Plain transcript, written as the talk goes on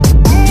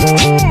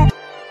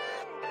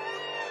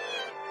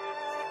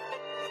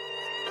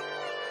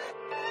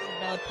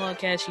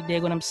podcast. You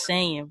dig what I'm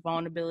saying?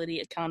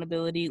 Vulnerability,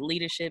 accountability,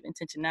 leadership,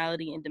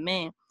 intentionality, and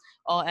demand.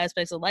 All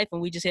aspects of life, and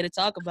we just here to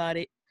talk about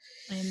it.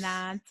 And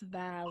that's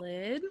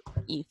valid.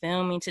 You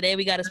feel me? Today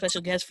we got a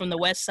special guest from the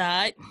West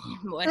Side,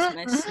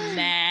 West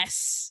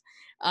Mass.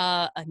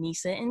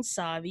 Anissa and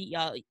Savi.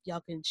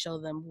 Y'all can show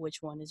them which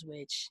one is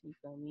which. You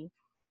feel me?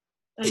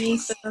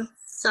 Anissa,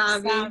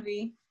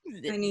 Savi.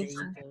 There you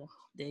go.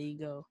 There you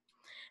go.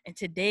 And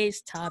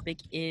today's topic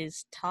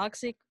is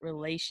toxic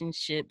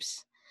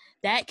relationships.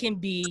 That can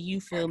be, you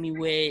feel me,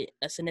 with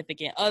a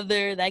significant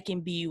other. That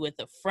can be with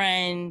a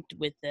friend,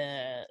 with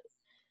a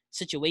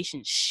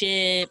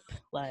situationship,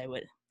 like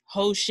with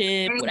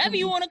hoship, whatever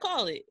you want to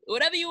call it.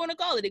 Whatever you want to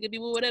call it. It could be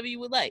with whatever you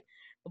would like.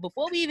 But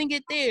before we even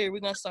get there, we're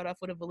going to start off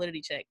with a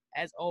validity check,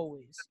 as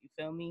always. You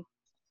feel me?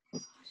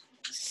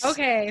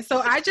 Okay,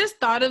 so I just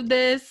thought of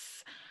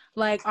this,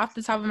 like, off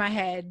the top of my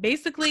head.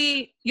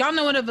 Basically, y'all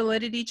know what a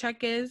validity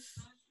check is?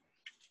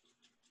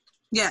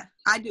 Yeah,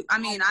 I do.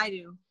 I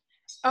do.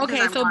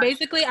 Okay, so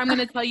basically, I'm going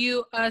to tell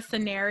you a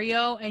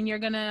scenario, and you're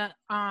going to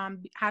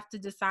have to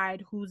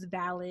decide who's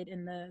valid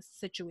in the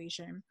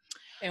situation.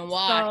 And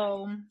why?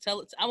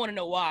 So, I want to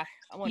know why.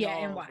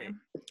 And why.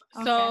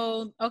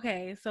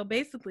 Okay. So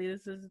basically,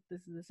 this is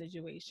the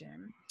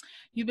situation.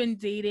 You've been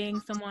dating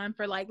someone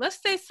for, like,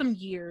 let's say some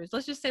years.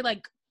 Let's just say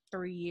like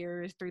 3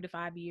 years, 3 to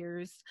 5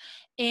 years,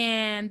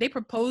 and they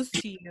propose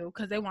to you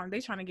because they're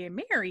trying to get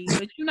married,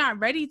 but you're not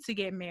ready to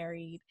get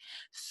married.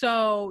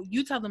 So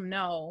you tell them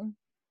no.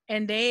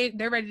 And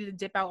they're ready to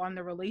dip out on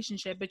the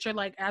relationship, but you're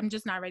like, I'm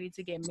just not ready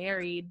to get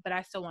married, but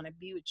I still want to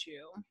be with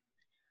you.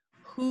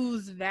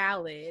 Who's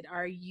valid?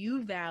 Are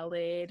you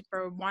valid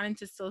for wanting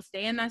to still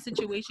stay in that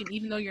situation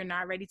even though you're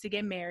not ready to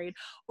get married?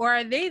 Or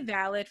are they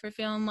valid for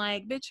feeling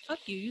like, bitch, fuck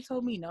you. You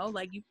told me no.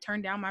 Like, you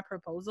turned down my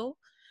proposal.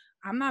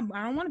 I don't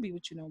want to be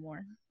with you no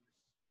more.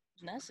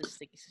 That's a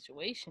sticky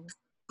situation.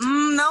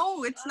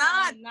 No, it's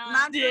not.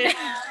 Not yeah.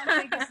 I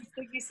don't think it's a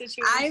sticky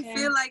situation. I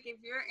feel like if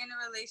you're in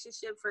a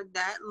relationship for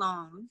that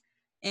long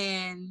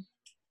and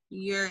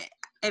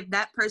if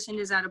that person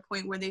is at a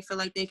point where they feel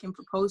like they can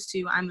propose to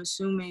you, I'm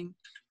assuming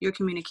your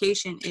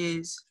communication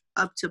is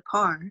up to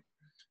par.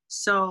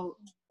 So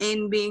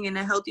in being in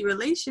a healthy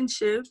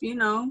relationship,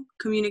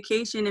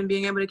 communication and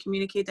being able to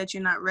communicate that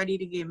you're not ready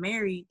to get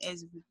married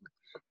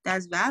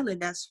that's valid.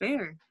 That's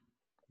fair.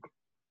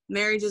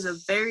 Marriage is a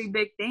very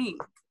big thing.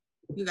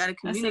 You got to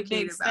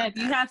communicate about step.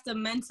 that. You have to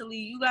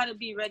you got to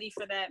be ready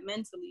for that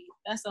mentally.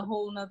 That's a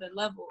whole nother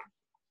level.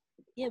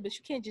 Yeah, but you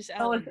can't just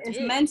So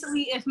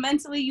if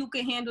mentally you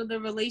can handle the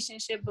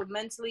relationship, but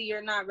mentally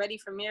you're not ready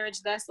for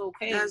marriage, that's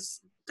okay.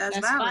 That's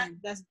valid.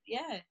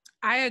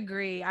 I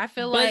agree. I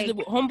feel but like the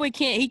homeboy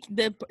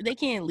they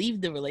can't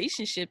leave the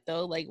relationship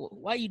though. Like,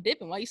 why are you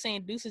dipping? Why are you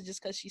saying deuces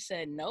just because she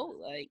said no?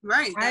 Like,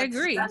 right. I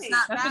agree. That's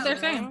not valid. What they're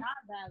saying.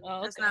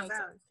 That's not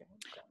valid.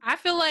 I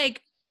feel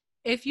like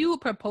if you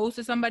propose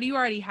to somebody, you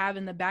already have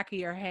in the back of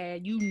your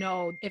head,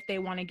 if they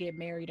want to get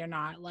married or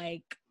not.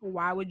 Like,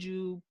 why would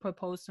you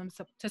propose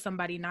to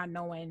somebody not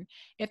knowing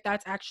if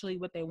that's actually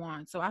what they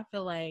want? So I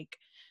feel like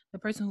the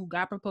person who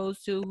got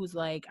proposed to, who's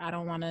like, I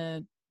don't want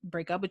to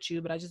break up with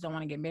you, but I just don't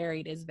want to get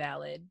married, is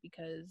valid.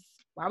 Because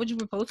why would you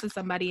propose to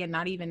somebody and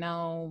not even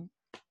know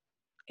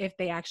if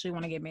they actually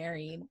want to get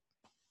married?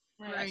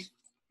 Right.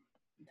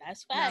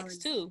 That's facts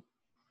too.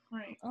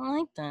 Right. I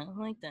like that.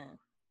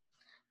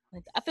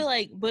 Like, I feel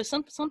like, but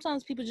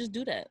sometimes people just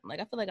do that. Like,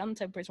 I feel like I'm the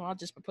type of person where I'll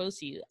just propose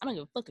to you. I don't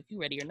give a fuck if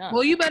you're ready or not.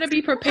 Well, you better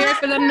be prepared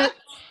for them to.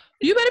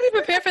 You better be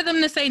prepared for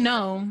them to say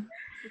no.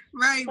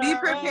 Right. Be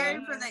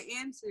prepared for the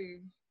answer.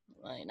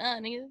 Like,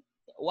 nah, nigga.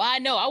 Why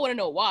no? I want to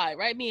know why.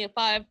 Write me a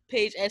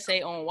 5-page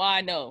essay on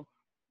why no.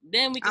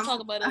 Then we can talk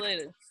about it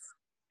later.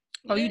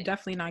 Oh, you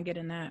definitely not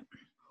getting that.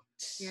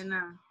 Yeah,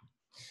 no.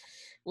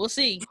 We'll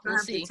see. We'll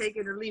see. Take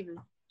it or leave it.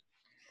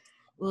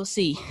 We'll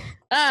see.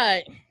 All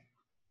right.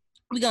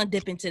 We're going to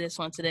dip into this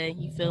one today.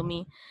 You feel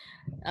me?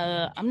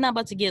 I'm not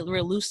about to get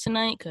real loose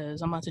tonight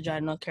because I'm about to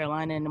drive to North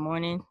Carolina in the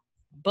morning.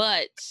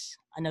 But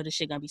I know this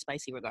shit going to be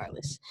spicy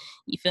regardless.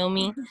 You feel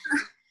me?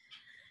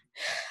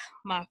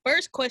 My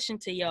first question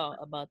to y'all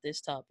about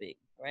this topic,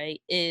 right,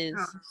 is,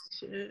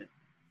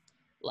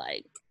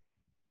 like,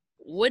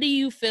 what do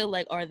you feel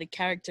like are the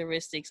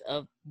characteristics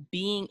of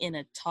being in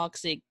a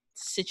toxic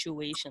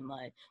situation?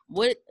 Like,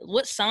 what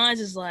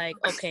signs is like,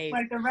 okay,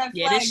 like the red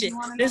yeah,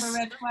 flag. this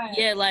red flag.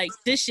 yeah, like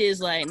this shit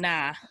is like,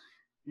 nah,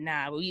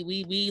 we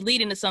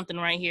lead into something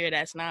right here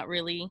that's not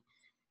really,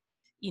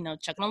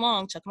 chucking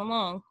along.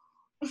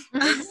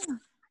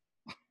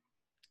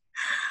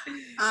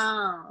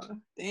 Oh,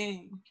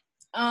 dang.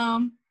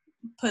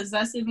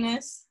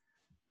 Possessiveness.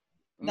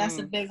 That's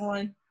a big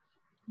one.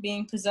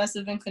 Being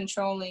possessive and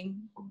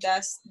controlling.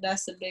 That's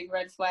a big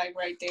red flag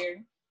right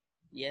there.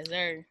 Yes,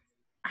 sir.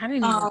 I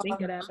didn't even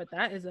think of that, but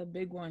that is a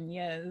big one.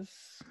 Yes.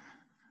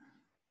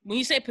 When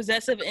you say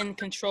possessive and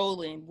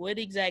controlling, what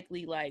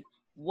exactly, like,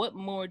 what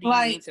more do you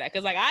mean to that?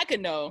 Because, like, I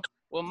could know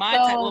what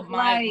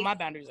my my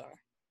boundaries are.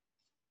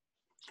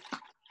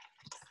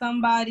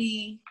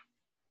 Somebody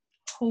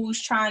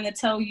who's trying to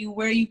tell you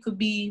where you could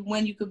be,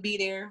 when you could be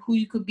there, who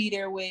you could be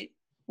there with,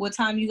 what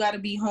time you got to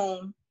be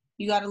home.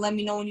 You got to let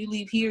me know when you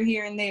leave here,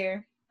 here, and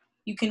there.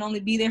 You can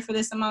only be there for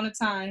this amount of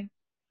time.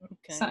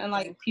 Okay. Something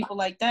like people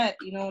like that.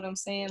 You know what I'm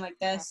saying? Like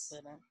that's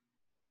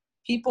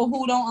people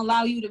who don't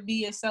allow you to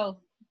be yourself.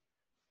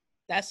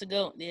 That's a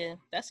good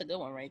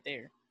one right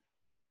there.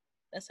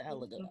 That's a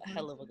hell of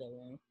a good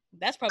one.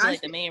 That's probably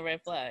like the main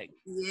red flag.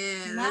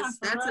 Yeah,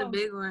 that's a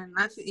big one.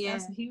 That's a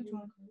huge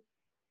one.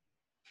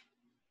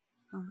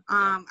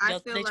 I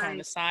feel they're like trying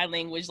to sign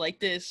language like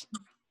this.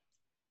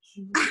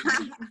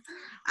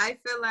 I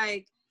feel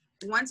like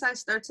once I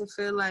start to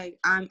feel like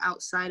I'm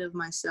outside of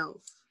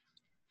myself,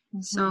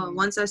 so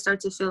once I start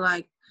to feel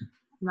like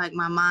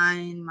my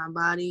mind, my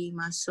body,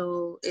 my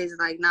soul is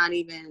like not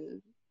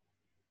even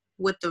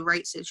with the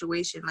right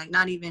situation, like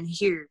not even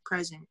here,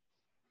 present.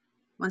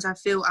 Once I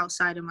feel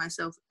outside of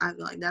myself, I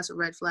feel like that's a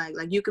red flag.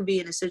 Like you could be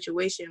in a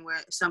situation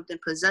where something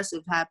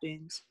possessive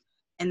happens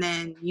and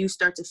then you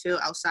start to feel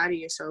outside of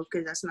yourself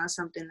because that's not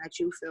something that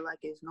you feel like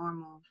is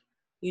normal,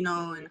 you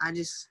know. And I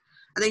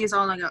think it's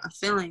all like a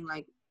feeling,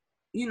 like,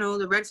 you know,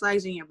 the red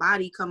flags in your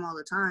body come all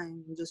the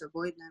time. You just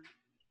avoid them.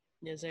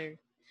 Yes, sir.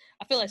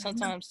 I feel like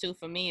sometimes too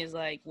for me is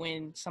like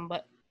when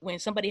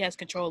somebody has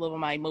control over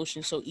my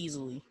emotions so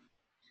easily.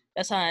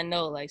 That's how I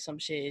know like some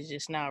shit is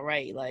just not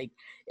right. Like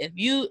if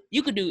you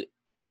could do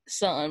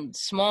something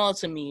small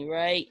to me,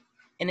 right?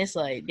 And it's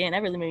like, damn,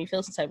 that really made me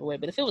feel some type of way.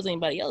 But if it was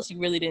anybody else, you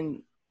really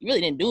didn't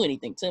do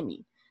anything to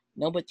me.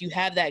 You know, but you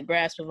have that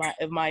grasp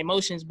of my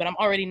emotions, but I'm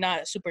already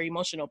not a super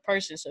emotional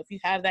person. So if you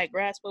have that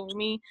grasp over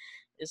me,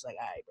 it's like,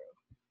 all right, bro.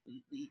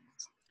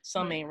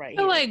 Some ain't right I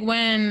feel here. like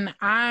when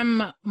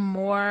I'm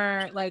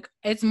more like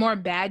it's more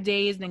bad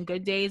days than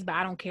good days, but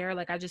I don't care.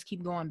 Like I just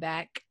keep going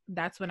back.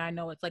 That's when I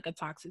know it's like a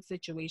toxic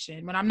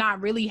situation. When I'm not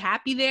really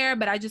happy there,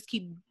 but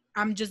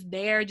I'm just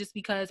there just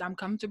because I'm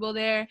comfortable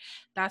there.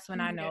 That's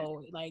when I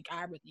know like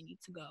I really need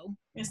to go.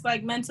 It's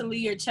like mentally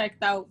you're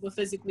checked out, but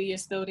physically you're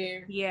still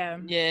there. Yeah.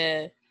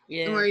 Yeah.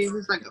 Yeah. Where you're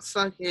just like,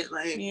 fuck it.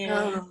 Like,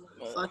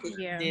 fuck it.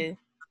 Yeah.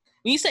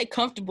 When you say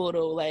comfortable,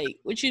 though, like,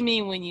 what you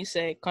mean when you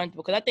say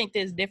comfortable? Because I think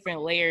there's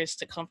different layers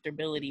to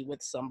comfortability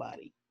with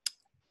somebody.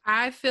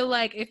 I feel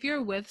like if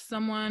you're with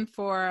someone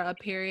for a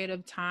period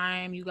of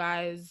time, you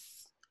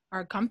guys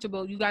are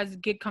comfortable. You guys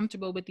get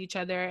comfortable with each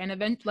other. And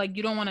eventually, like,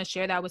 you don't want to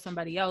share that with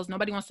somebody else.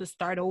 Nobody wants to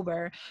start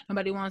over.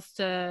 Nobody wants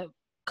to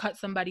cut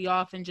somebody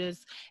off and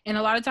a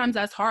lot of times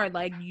that's hard.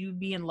 Like, you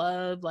be in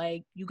love,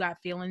 like, you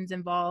got feelings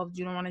involved.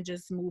 You don't want to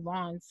just move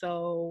on.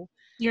 So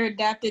you're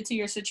adapted to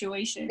your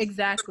situation.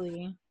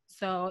 Exactly.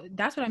 So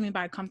that's what I mean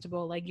by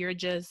comfortable. Like you're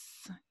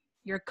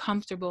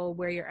comfortable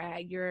where you're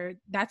at.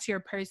 That's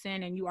your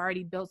person and you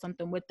already built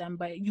something with them,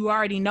 but you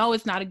already know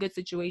it's not a good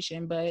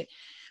situation, but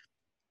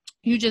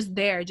you just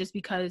there just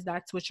because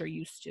that's what you're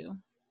used to.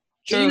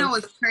 True. You know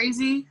what's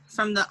crazy?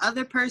 From the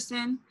other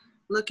person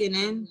looking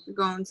in,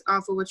 going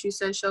off of what you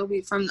said,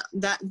 Shelby, from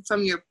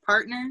your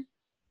partner,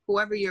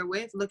 whoever you're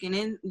with, looking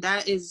in,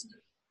 that's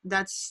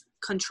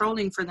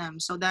controlling for them.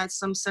 So that's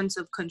some sense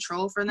of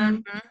control for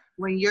them. Mm-hmm.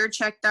 When you're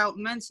checked out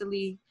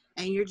mentally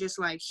and you're just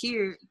like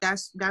here,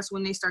 that's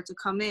when they start to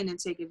come in and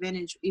take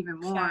advantage even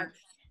more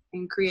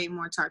and create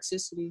more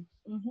toxicity.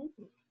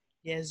 Mm-hmm.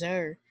 Yes,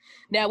 sir.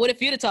 Now, what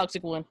if you're the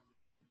toxic one?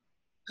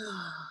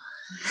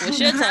 What's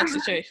your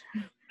toxic trait?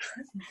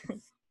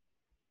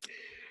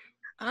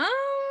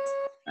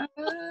 I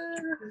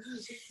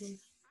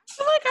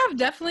feel like I've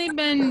definitely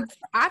been.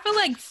 I feel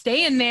like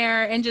staying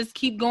there and just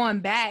keep going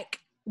back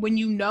when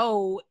you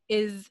know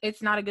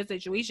it's not a good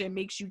situation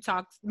makes you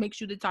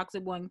the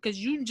toxic one, because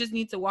you just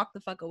need to walk the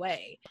fuck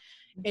away.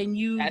 And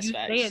you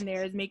staying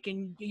there is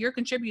you're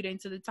contributing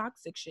to the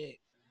toxic shit.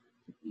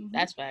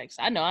 That's facts.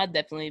 I know I've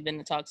definitely been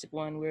the toxic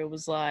one where it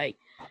was like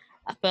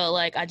I felt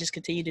like I just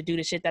continued to do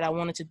the shit that I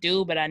wanted to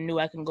do, but I knew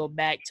I can go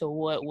back to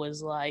what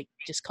was like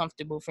just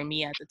comfortable for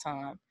me at the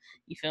time.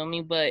 You feel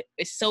me? But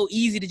it's so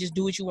easy to just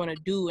do what you want to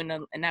do, and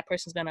that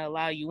person's gonna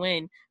allow you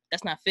in.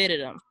 That's not fair to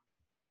them.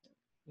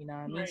 You know what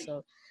I mean? Right.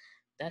 So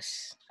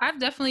I've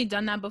definitely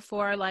done that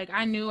before. Like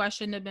I knew I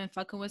shouldn't have been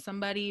fucking with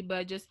somebody,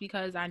 but just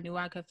because I knew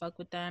I could fuck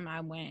with them,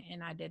 I went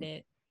and I did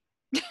it.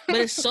 But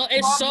it's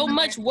so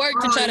much work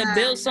to try to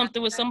build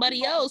something with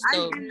somebody else,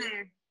 though. I've been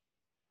there.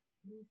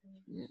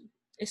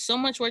 It's so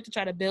much work to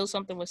try to build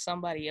something with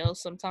somebody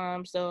else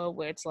sometimes, though,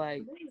 where it's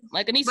like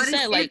Anissa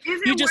said, like,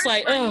 you just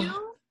like,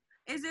 oh.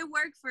 Is it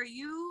work for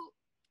you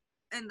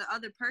and the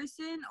other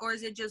person, or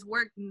is it just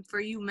work for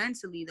you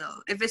mentally, though?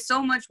 If it's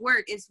so much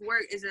work, is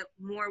it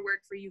more work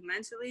for you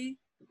mentally?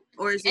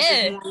 Or is it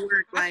just more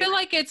work? I feel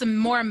like it's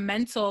more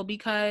mental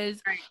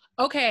because,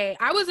 okay,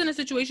 I was in a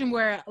situation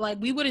where, like,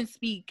 we wouldn't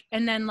speak.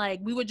 And then, like,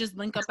 we would just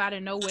link up out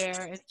of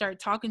nowhere and start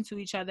talking to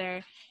each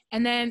other.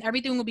 And then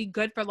everything would be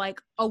good for,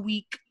 like, a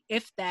week,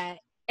 if that.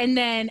 And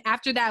then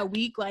after that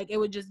week, like, it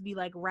would just be,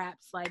 like,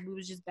 raps. Like, we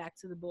was just back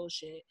to the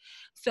bullshit.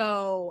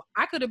 So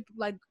I could have,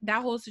 like,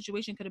 that whole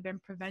situation could have been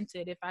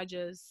prevented if I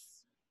just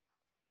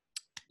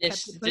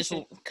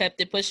kept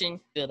it pushing.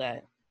 Feel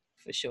that,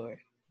 for sure.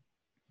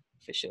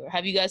 For sure.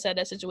 Have you guys had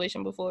that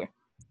situation before?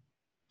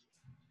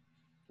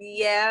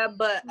 Yeah,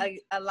 but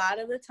a lot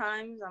of the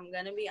times, I'm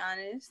gonna be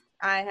honest,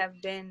 I have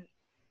been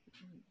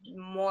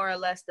more or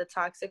less the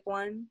toxic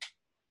one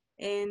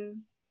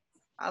in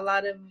a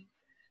lot of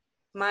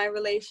my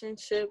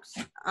relationships,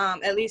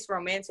 at least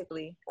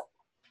romantically.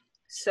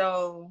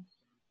 So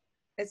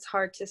it's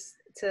hard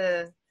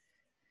to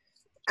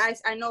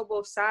I know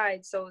both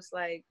sides, so it's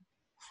like.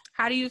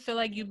 How do you feel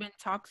like you've been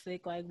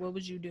toxic? Like, what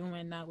was you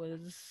doing that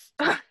was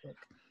toxic?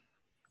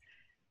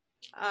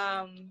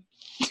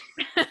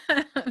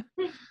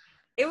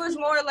 It was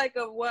more like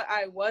of what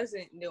I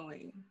wasn't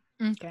doing.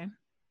 Okay.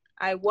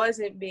 I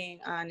wasn't being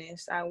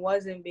honest. I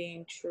wasn't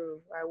being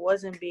true. I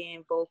wasn't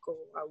being vocal.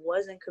 I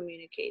wasn't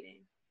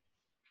communicating.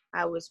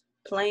 I was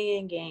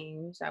playing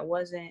games. I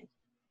wasn't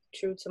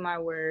true to my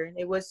word.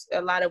 It was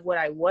a lot of what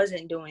I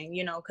wasn't doing,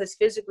 because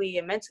physically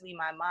and mentally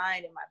my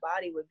mind and my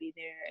body would be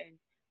there and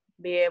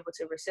be able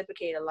to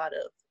reciprocate a lot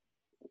of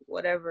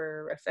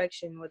whatever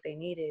affection, what they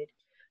needed.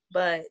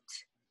 But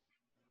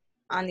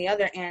on the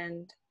other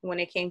end, when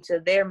it came to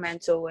their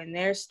mental and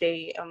their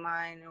state of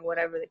mind or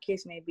whatever the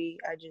case may be,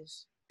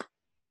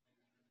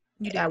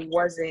 I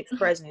wasn't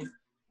present.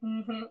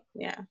 Mm-hmm.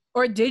 Yeah.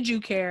 Or did you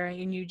care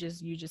and you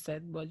just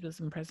said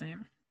wasn't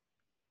present?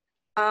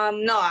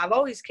 No, I've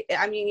always,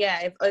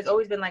 it's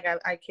always been like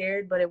I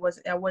cared, but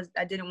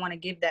I didn't want to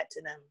give that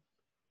to them.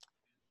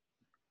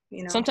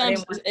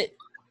 Sometimes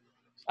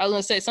I was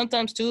gonna say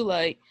sometimes too,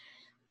 like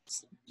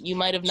you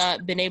might have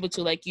not been able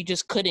to, like you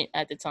just couldn't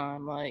at the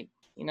time, like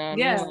what I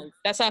mean? Like,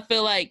 that's how I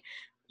feel like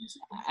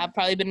I've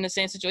probably been in the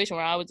same situation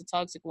where I was the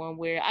toxic one,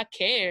 where I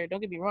care.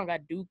 Don't get me wrong, I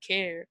do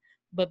care,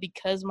 but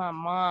because my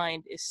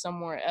mind is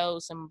somewhere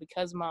else, and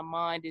because my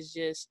mind is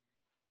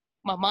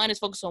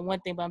focused on one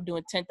thing, but I'm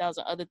doing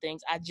 10,000 other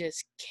things, I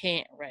just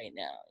can't right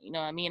now. You know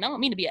what I mean? I don't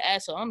mean to be an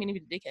asshole. I don't mean to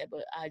be a dickhead,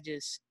 but I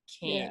just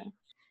can't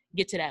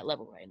get to that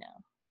level right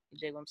now. You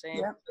dig what I'm saying?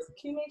 Yeah.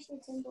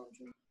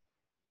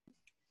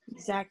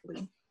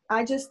 Exactly.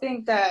 I just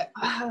think that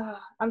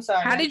I'm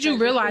sorry. How did you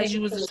realize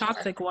you was the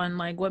toxic one?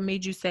 Like, what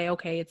made you say,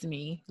 okay, it's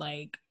me?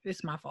 Like,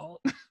 it's my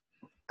fault.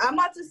 I'm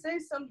about to say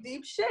some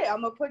deep shit.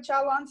 I'm gonna put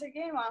y'all onto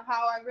game on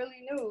how I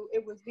really knew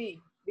it was me,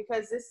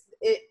 because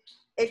it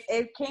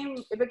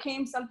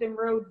became something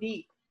real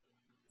deep.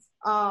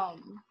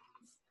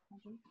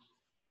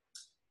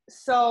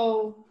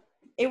 So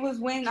it was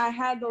when I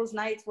had those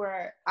nights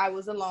where I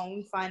was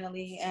alone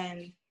finally,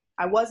 and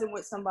I wasn't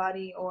with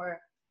somebody, or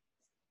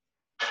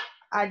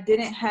I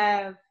didn't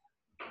have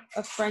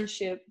a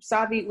friendship.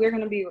 Sabi's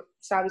gonna be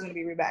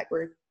right back.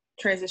 We're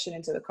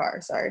transitioning to the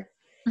car. Sorry.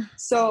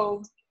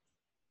 So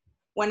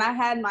when I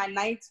had my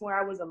nights where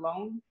I was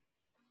alone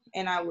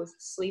and I was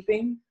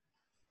sleeping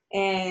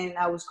and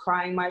I was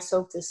crying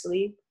myself to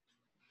sleep,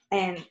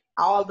 and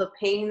all the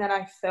pain that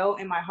I felt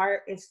in my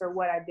heart is for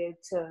what I did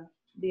to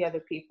the other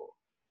people.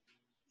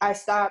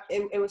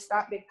 It would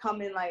stop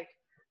becoming like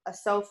a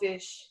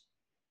selfish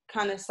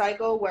kind of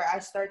cycle where I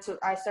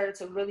started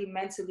to really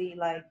mentally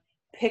like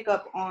pick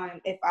up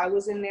on, if I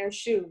was in their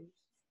shoes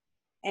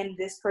and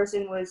this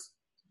person was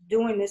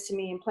doing this to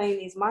me and playing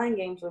these mind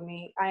games with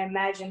me, I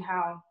imagine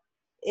how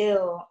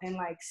ill and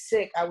like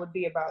sick I would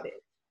be about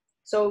it.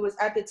 So it was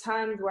at the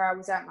times where I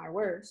was at my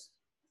worst,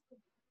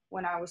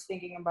 when I was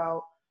thinking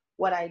about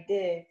what I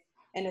did,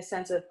 in a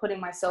sense of putting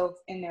myself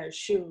in their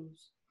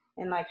shoes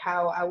and like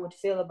how I would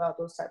feel about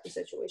those type of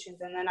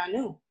situations. And then I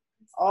knew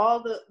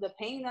all the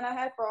pain that I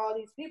had for all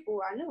these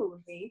people, I knew it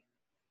was me,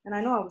 and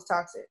I know I was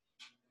toxic.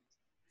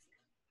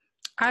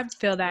 I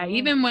feel that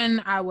even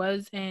when I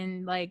was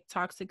in like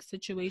toxic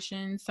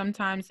situations,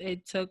 sometimes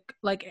it took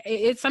like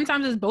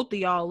sometimes it's both of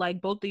y'all,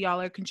 like both of y'all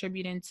are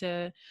contributing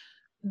to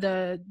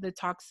the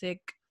toxic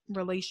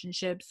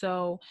relationship.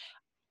 So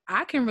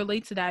I can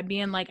relate to that,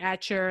 being like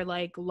at your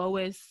like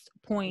lowest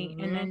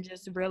point, and then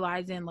just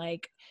realizing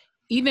like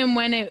even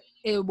when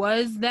it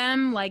was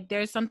them, like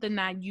there's something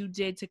that you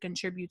did to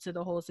contribute to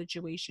the whole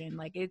situation.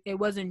 Like it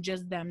wasn't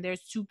just them.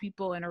 There's two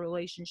people in a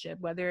relationship,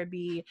 whether it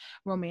be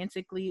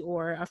romantically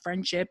or a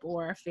friendship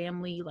or a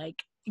family,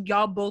 like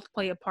y'all both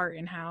play a part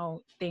in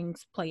how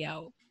things play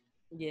out.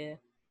 Yeah.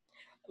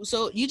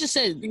 So you just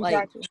said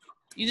like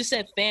you just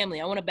said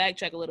family. I want to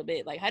backtrack a little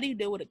bit. Like, how do you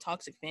deal with a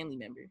toxic family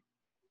member?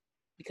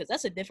 Because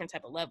that's a different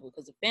type of level,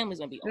 because the family's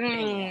gonna be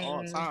okay at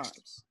all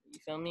times. You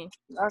feel me?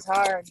 That's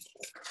hard.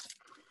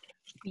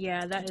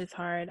 Yeah, that is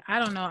hard. I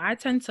don't know. I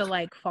tend to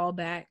like fall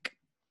back.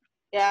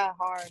 Yeah,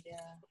 hard.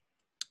 Yeah.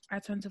 I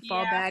tend to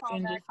fall back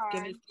and just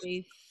give it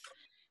space.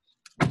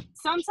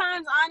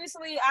 Sometimes,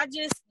 honestly, I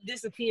just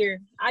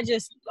disappear. I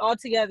just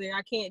altogether,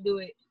 I can't do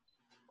it.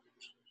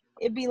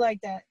 It'd be like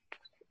that.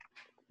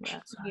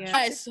 Yeah.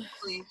 Right, so,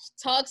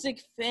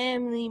 toxic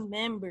family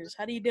members.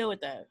 How do you deal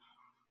with that?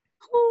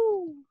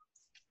 Woo.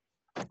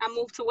 I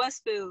moved to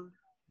Westfield.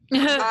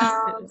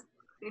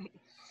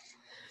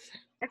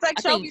 It's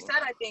like Shelby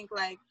said, I think,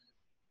 like,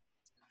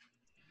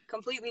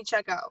 completely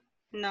check out.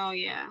 No,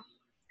 yeah.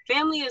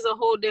 Family is that's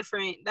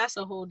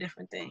a whole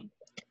different thing.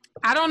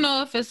 I don't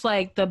know if it's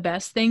like the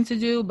best thing to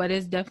do, but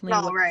it's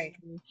definitely right.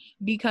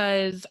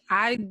 Because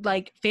I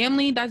like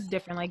family, that's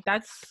different. Like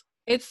that's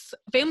it's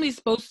family's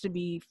supposed to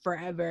be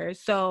forever.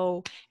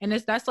 So, and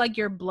that's like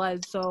your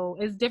blood. So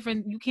it's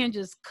different. You can't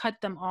just cut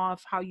them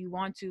off how you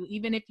want to.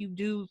 Even if you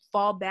do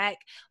fall back,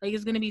 like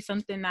it's going to be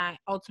something that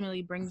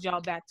ultimately brings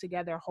y'all back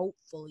together,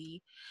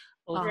 hopefully.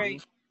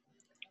 Right.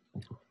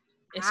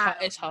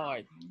 It's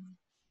hard.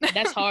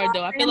 That's hard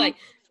though. I feel like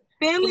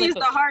family is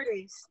the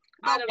hardest.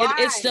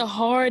 It's the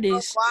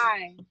hardest. But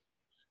why?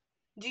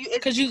 Is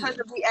it because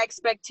of the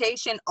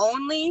expectation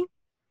only,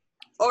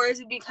 or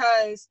is it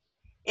because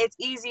it's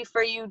easy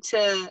for you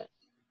to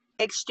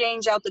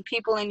exchange out the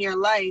people in your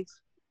life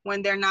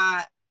when they're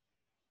not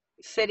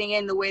fitting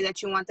in the way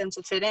that you want them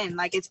to fit in?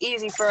 Like, it's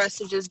easy for us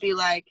to just be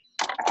like,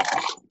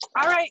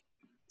 all right,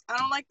 I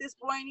don't like this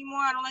boy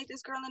anymore. I don't like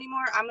this girl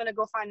anymore. I'm going to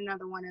go find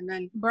another one. And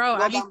then, bro,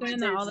 I be saying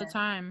that all the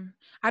time.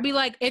 I be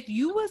like, if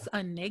you was a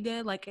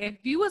nigga, like if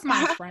you was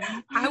my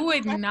friend, I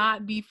would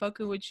not be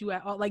fucking with you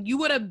at all. Like you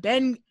would have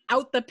been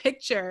out the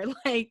picture.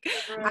 Like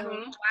I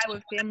don't know why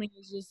with family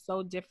is just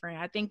so different.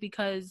 I think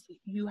because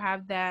you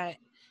have that,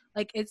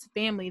 like it's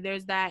family.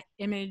 There's that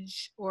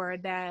image or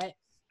that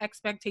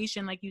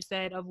expectation, like you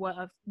said, of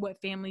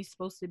what family's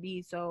supposed to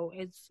be. So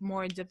it's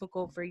more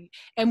difficult for you,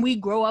 and we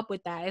grow up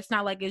with that. It's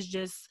not like it's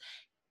just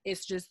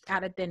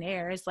out of thin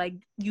air. It's like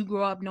you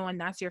grow up knowing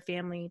that's your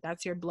family,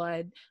 that's your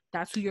blood,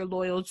 that's who you're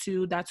loyal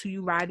to, that's who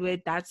you ride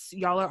with, that's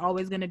y'all are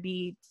always going to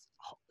be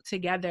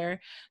together.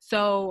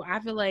 So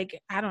I feel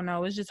like, I don't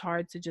know, it's just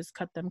hard to just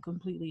cut them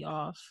completely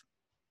off.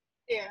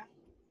 Yeah.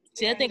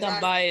 See, I think I'm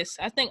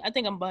biased. I think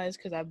I'm biased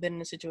because I've been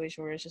in a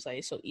situation where it's just like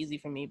it's so easy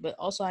for me. But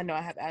also, I know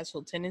I have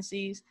asshole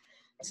tendencies,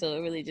 so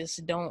it really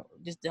just don't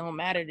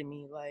matter to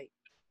me. Like,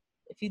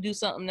 if you do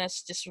something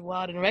that's just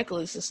wild and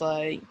reckless, it's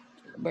like,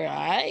 bro,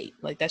 alright,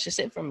 like that's just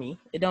it for me.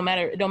 It don't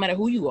matter. It don't matter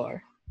who you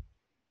are.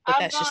 But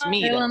that's just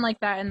me. Feeling like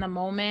that in the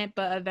moment,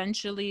 but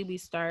eventually we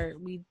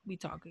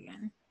talk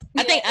again.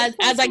 I think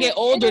as I get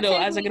older,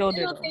 though,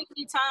 it'll take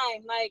me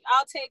time. Like I'll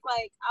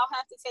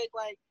have to take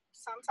like.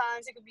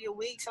 Sometimes it could be a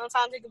week.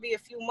 Sometimes it could be a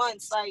few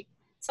months, like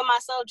to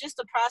myself, just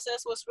to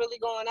process what's really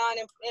going on,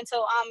 and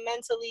until I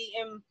mentally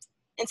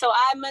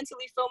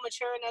feel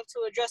mature enough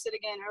to address it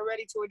again, or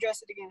ready to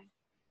address it again.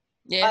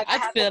 Yeah, like,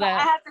 I feel that.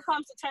 I have to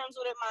come to terms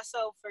with it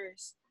myself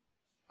first.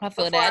 I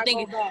feel that.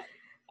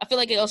 I feel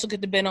like it also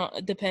could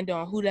depend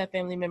on who that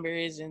family member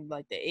is and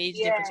like the age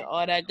difference and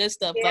all that good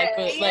stuff. Yeah. Like,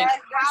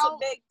 that's a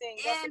big thing.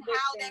 And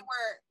how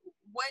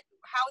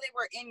they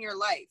were in your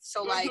life.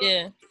 So like.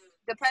 Yeah.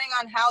 Depending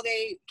on how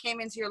they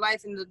came into your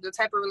life and the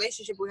type of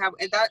relationship we have,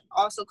 that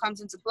also comes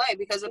into play.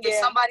 Because if it's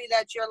somebody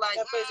that you're like,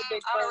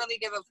 I don't really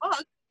give a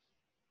fuck,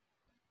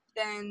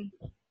 then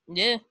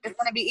it's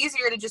gonna be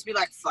easier to just be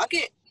like, fuck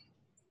it.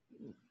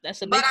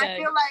 That's a big thing. I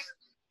feel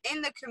like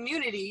in the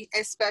community,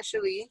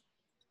 especially,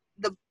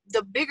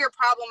 the bigger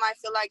problem, I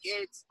feel like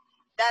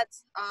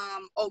that's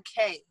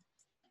okay.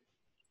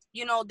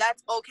 You know,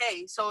 that's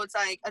okay. So it's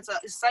like it's a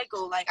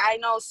cycle. Like I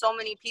know so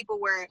many people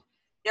where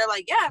they're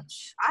like, yeah,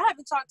 I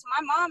haven't talked to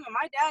my mom and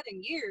my dad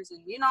in years. And,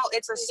 you know,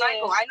 it's a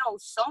cycle. I know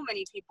so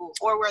many people.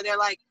 Or where they're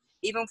like,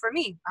 even for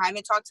me, I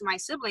haven't talked to my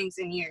siblings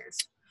in years.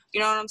 You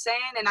know what I'm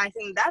saying? And I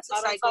think that's a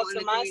cycle in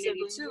the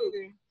community, too.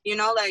 Either. You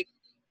know, like,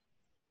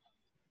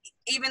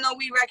 even though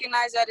we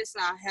recognize that it's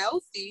not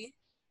healthy,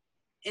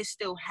 it's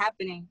still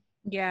happening.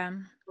 Yeah.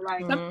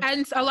 Like,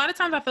 and a lot of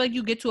times I feel like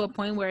you get to a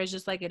point where it's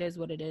just like, it is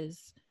what it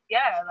is.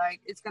 Yeah, like,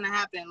 it's going to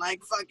happen.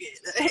 Like, fuck it.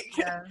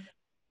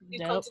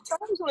 You come to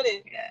terms with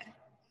it. Yeah.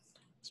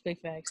 It's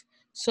big facts.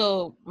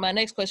 So my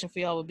next question for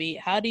y'all would be,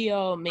 how do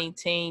y'all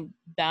maintain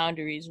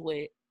boundaries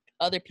with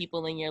other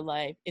people in your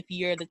life if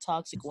you're the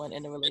toxic one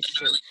in a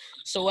relationship?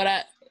 So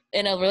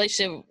in a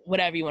relationship,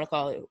 whatever you want to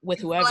call it,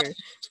 with whoever.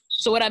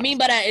 So what I mean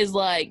by that is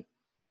like,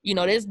 you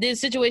know, there's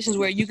situations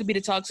where you could be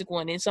the toxic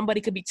one and somebody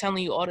could be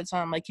telling you all the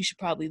time, like, you should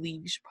probably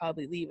leave,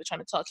 or trying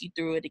to talk you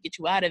through it to get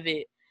you out of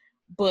it.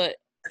 But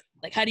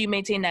like, how do you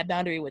maintain that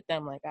boundary with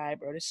them? Like, all right,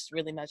 bro, this is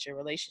really not your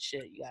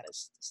relationship. You gotta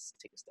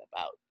take a step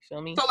out. You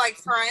feel me? So, like,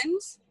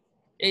 friends?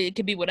 It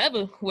could be whatever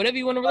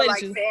you want to relate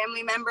to. Like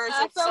family members.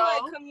 I feel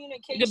like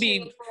communication. It could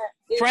be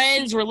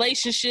friends,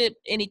 relationship,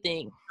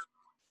 anything.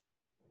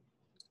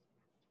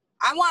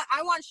 I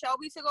want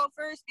Shelby to go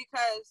first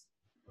because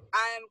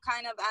I'm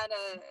kind of at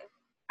a.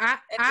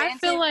 I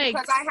feel like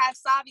because I have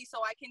Savi, so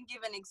I can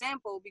give an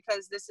example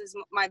because this is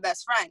my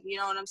best friend. You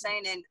know what I'm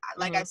saying? And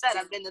like I said,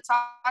 I've been the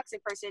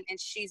toxic person, and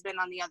she's been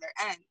on the other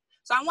end.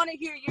 So I want to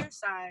hear your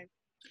side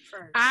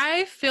first.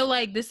 I feel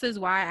like this is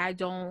why I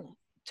don't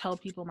tell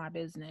people my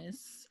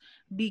business,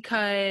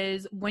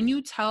 because when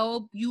you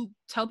tell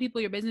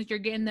people your business, you're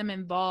getting them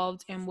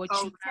involved in what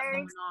you have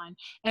going on.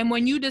 And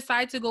when you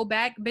decide to go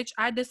back, bitch,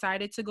 I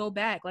decided to go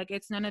back. Like,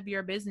 it's none of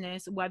your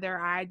business whether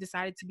I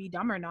decided to be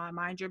dumb or not.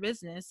 Mind your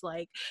business.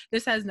 Like,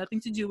 this has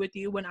nothing to do with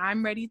you. When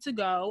I'm ready to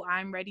go,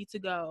 I'm ready to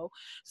go.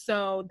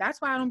 So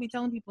that's why I don't be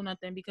telling people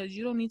nothing, because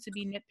you don't need to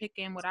be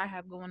nitpicking what I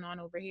have going on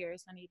over here.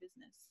 It's none of your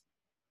business.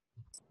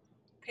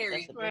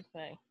 Period. That's a big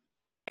thing.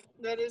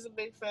 That is a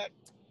big fact.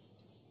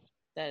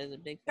 That is a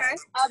big fact.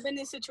 I've been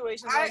in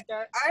situations like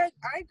that. I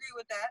agree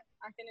with that.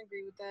 I can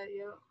agree with that,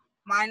 yeah.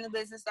 Mind the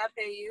business, I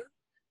pay you.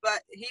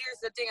 But here's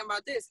the thing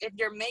about this: if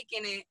you're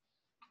making it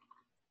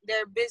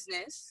their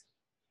business,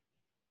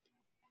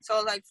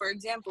 so like for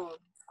example,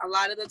 a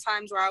lot of the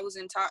times where I was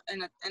in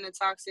a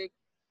toxic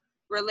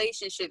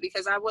relationship,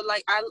 because I would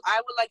like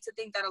to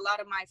think that a lot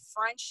of my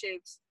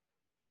friendships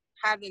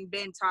haven't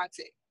been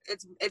toxic.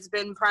 It's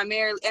been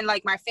primarily, and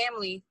like my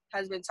family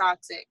has been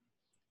toxic,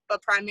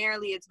 but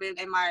primarily it's been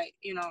in my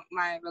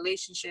my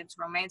relationships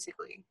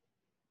romantically,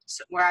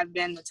 so, where I've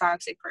been the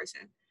toxic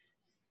person.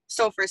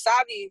 So for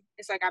Savi,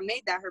 it's like I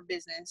made that her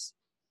business,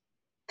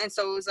 and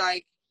so it was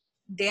like,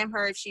 damn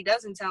her if she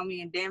doesn't tell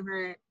me, and damn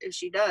her if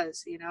she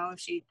does. If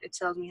it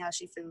tells me how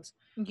she feels.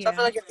 Yeah. So I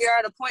feel like if you're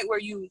at a point where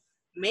you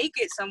make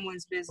it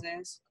someone's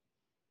business,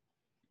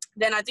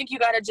 then I think you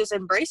gotta just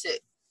embrace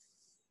it.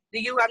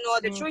 You have no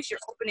other choice. You're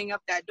opening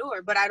up that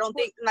door. But I don't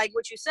think, like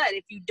what you said,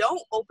 if you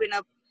don't open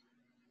up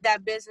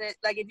that business,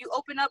 like if you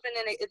open up and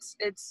then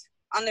it's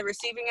on the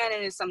receiving end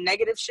and it's some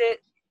negative shit,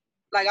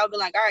 like I'll be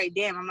like, all right,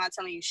 damn, I'm not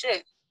telling you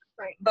shit.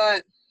 Right.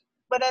 But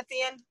at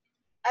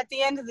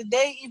the end of the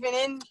day,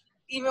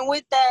 even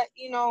with that,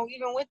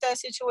 even with that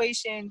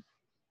situation,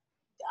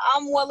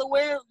 I'm well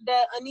aware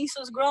that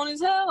Anissa's grown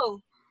as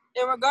hell.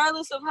 And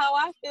regardless of how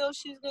I feel,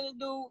 she's gonna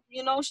do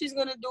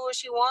what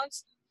she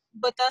wants.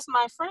 But that's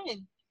my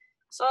friend.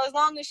 So as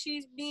long as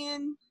she's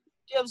in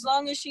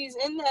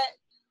that,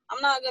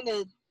 I'm not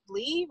gonna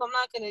leave. I'm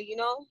not gonna,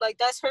 like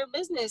that's her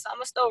business. I'm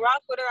gonna still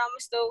rock with her. I'm gonna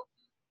still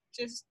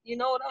just, you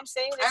know what I'm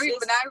saying? But not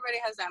everybody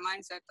has that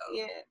mindset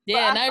though.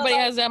 Yeah, not everybody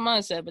has that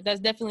mindset, but that's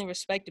definitely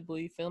respectable.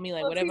 You feel me?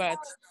 Like whatever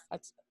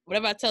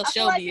I tell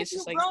Shelby, it's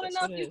just like grown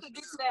enough, you could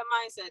get to that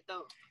mindset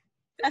though.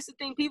 That's the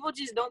thing. People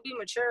just don't be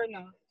mature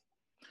enough.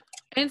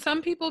 And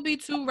some people be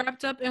too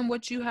wrapped up in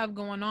what you have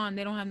going on.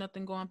 They don't have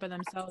nothing going for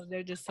themselves.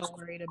 They're just so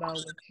worried about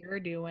what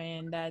you're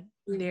doing that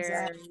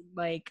they're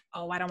like,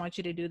 oh, I don't want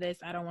you to do this.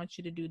 I don't want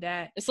you to do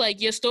that. It's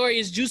like your story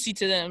is juicy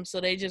to them,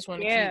 so they just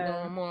want to keep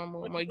going more and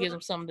more. More gives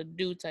them something to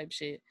do type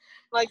shit.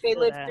 Like they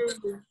live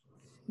through.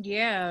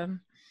 Yeah.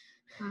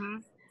 Mm-hmm.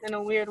 In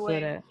a weird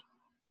way.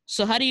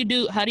 So how do you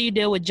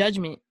deal with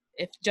judgment?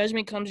 If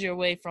judgment comes your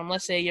way from,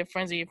 let's say, your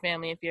friends or your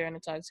family, if you're in a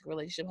toxic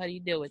relationship, how do you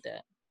deal with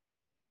that?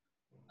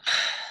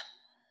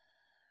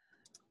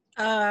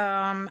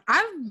 I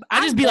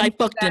just be like,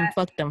 fuck them,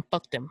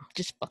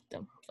 just fuck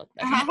them.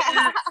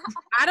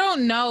 I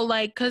don't know,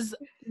 like, cause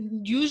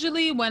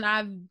usually when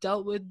I've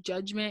dealt with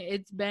judgment,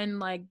 it's been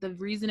like the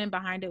reasoning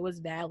behind it was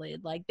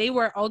valid. Like they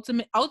were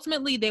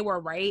ultimately they were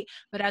right,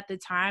 but at the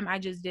time I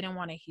just didn't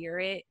want to hear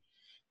it.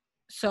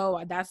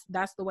 So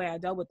that's the way I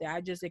dealt with it.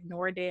 I just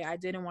ignored it. I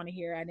didn't want to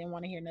hear. I didn't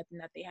want to hear nothing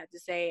that they had to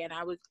say. And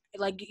I was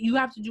like, you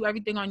have to do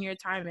everything on your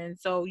time. And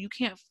so you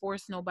can't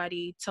force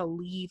nobody to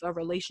leave a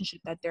relationship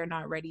that they're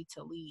not ready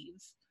to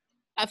leave.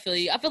 I feel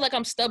you. I feel like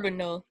I'm stubborn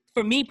though.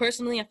 For me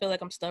personally, I feel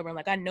like I'm stubborn.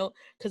 Like I know,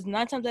 because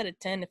 9 times out of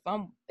 10, if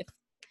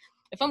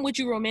I'm with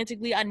you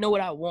romantically, I know what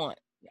I want.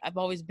 I've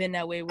always been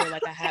that way where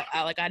like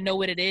I know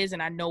what it is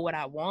and I know what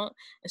I want.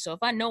 And so if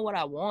I know what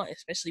I want,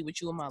 especially with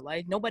you in my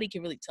life, nobody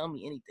can really tell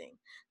me anything.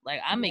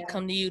 Like I may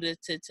come to you to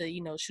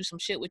shoot some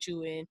shit with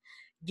you and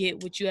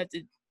get what you have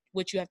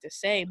to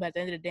say, but at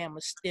the end of the day, I'm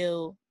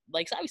still,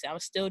 like obviously I'm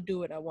still do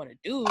what I want to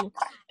do,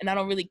 and I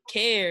don't really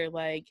care.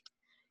 Like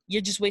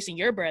you're just wasting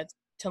your breath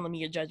telling me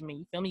your judgment.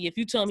 You feel me? If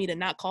you tell me to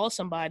not call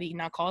somebody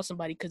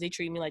because they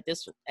treat me like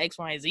this X,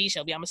 Y, and Z,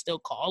 Shelby, I'ma still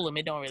call them.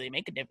 It don't really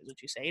make a difference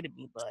what you say to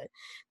me, but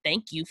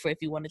thank you for if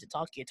you wanted to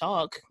talk your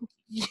talk.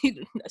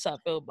 That's how I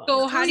feel about it.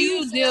 So how do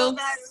you feel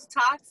that's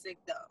toxic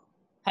though?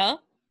 Huh?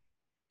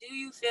 Do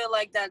you feel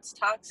like that's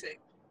toxic?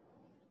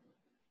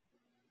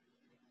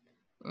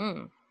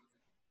 For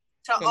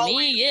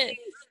me, yeah.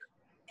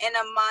 In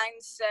a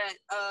mindset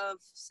of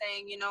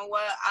saying, you know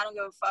what, I don't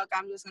give a fuck,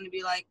 I'm just gonna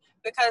be like,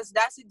 because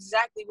that's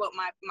exactly what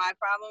my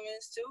problem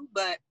is too.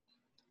 But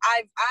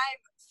I've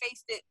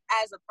faced it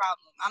as a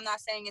problem. I'm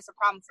not saying it's a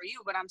problem for you,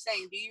 but I'm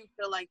saying, do you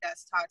feel like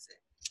that's toxic?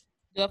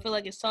 Do I feel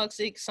like it's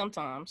toxic?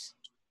 Sometimes,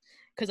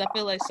 because I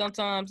feel like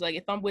sometimes, like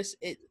if I'm with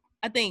it,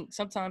 I think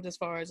sometimes as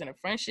far as in a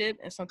friendship,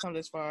 and sometimes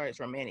as far as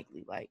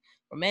romantically. Like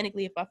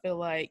romantically, if I feel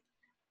like,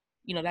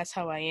 that's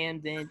how I am,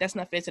 then that's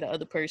not fair to the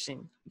other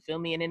person. You feel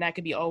me? And then that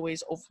could be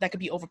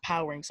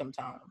overpowering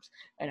sometimes.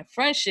 And a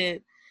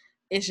friendship,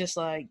 it's just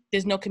like,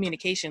 there's no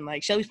communication.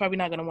 Like Shelly's probably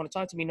not going to want to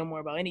talk to me no more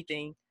about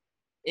anything.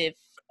 If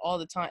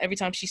every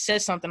time she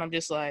says something, I'm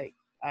just like,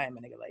 all right,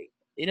 my nigga, like,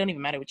 it don't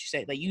even matter what you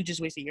say. Like, you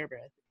just wasted your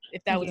breath.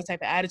 If that was the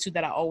type of attitude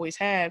that I always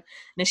have,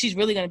 then she's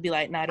really going to be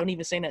like, nah, don't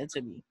even say nothing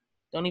to me.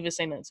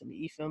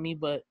 You feel me?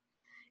 But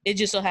it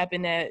just so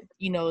happened that,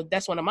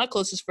 that's one of my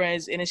closest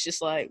friends. And it's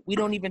just like, we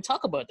don't even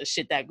talk about the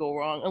shit that go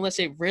wrong unless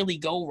it really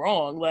go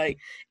wrong. Like,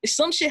 if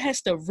some shit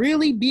has to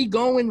really be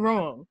going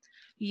wrong.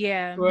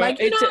 Yeah. Right? Like,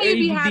 you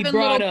be having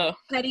little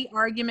petty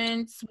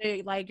arguments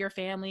with, like, your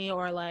family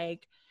or,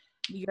 like,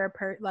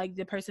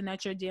 the person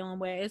that you're dealing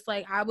with. It's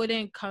like, I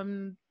wouldn't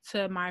come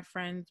to my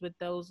friends with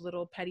those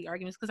little petty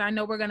arguments because I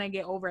know we're going to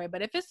get over it.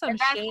 But if it's some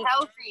that's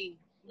healthy.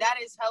 That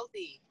is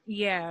healthy.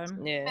 Yeah.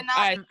 Yeah.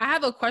 I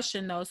have a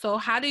question though. So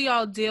how do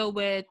y'all deal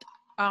with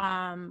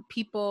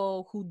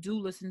people who do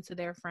listen to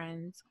their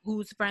friends,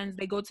 whose friends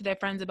they go to their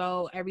friends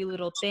about every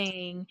little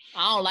thing.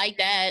 I don't like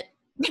that.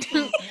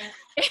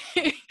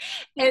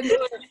 And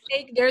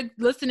they're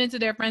listening to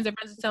their friends are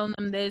telling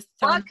them this.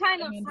 What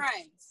kind of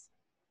friends?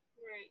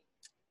 Right.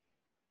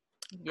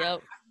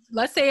 Yep.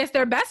 Let's say it's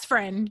their best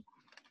friend.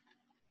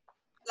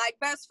 Like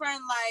best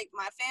friend, like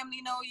my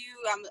family know you.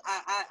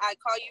 I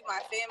call you my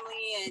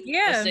family, and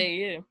yeah. Let's say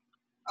yeah.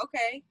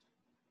 Okay.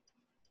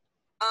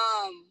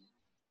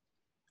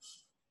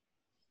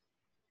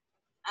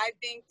 I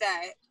think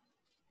that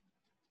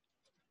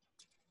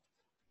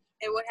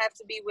it would have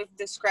to be with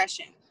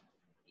discretion.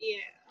 Yeah.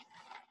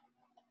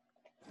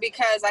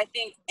 Because I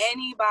think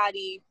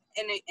anybody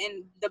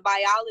in the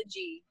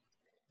biology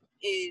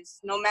is,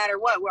 no matter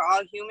what, we're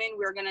all human.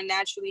 We're going to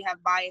naturally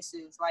have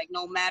biases, like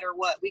no matter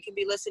what. We could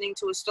be listening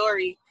to a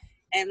story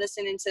and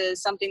listening to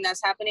something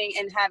that's happening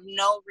and have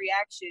no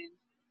reaction,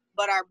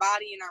 but our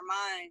body and our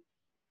mind,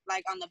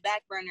 like on the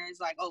back burner, is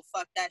like, oh,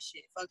 fuck that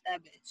shit. Fuck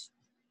that bitch.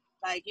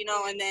 Like, you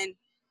know, and then,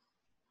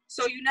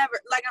 so you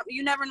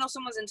never know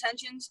someone's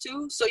intentions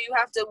too. So you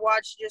have to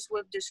watch just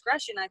with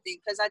discretion, I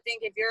think. Because I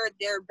think if you're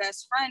their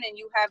best friend and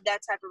you have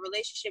that type of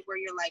relationship where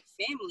you're like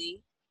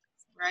family,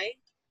 right?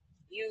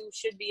 You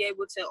should be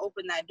able to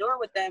open that door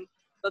with them,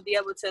 but be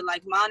able to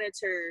like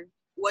monitor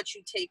what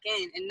you take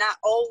in and not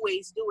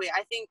always do it.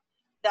 I think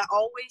that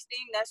always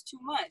thing, that's too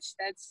much.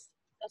 That's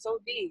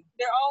OD.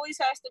 There always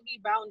has to be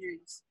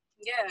boundaries.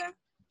 Yeah.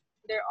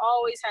 There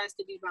always has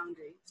to be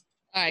boundaries.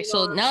 All right,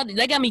 so now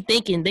they got me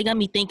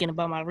thinking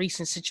about my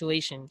recent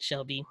situation,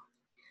 Shelby.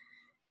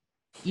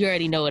 You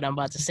already know what I'm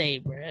about to say,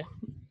 bruh.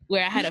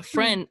 Where I had a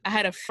friend,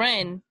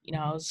 you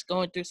know, I was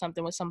going through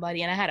something with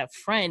somebody, and I had their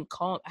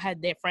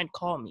friend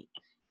call me.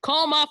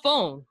 Call my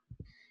phone,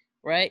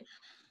 right?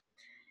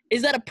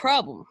 Is that a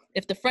problem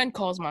if the friend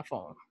calls my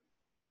phone?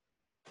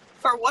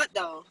 For what,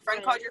 though?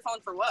 Friend called your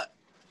phone for what?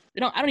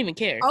 I don't even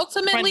care.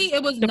 Ultimately,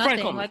 it was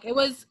nothing. Like it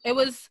was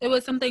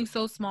something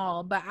so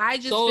small. But I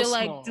just feel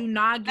like do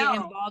not get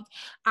involved.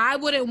 I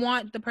wouldn't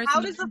want the person.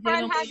 How does the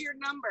friend have your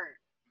number?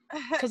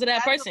 Because of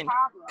that person.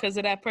 Because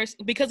of that person.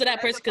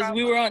 Because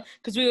we were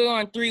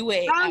on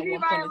three-way. Boundary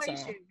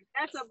violation.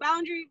 That's a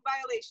boundary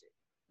violation.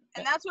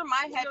 And that's where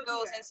my head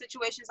goes in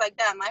situations like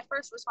that. My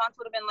first response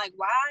would have been like,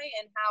 why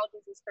and how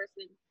does this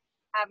person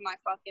have my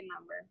fucking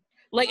number?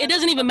 Like, it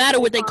doesn't even matter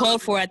what they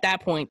called for at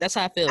that point. That's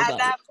how I feel about it. At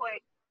that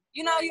point.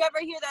 You know, you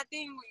ever hear that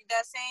thing,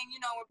 that saying, you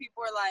know, where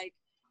people are like,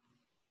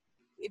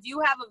 if you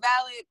have a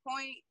valid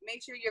point,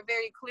 make sure you're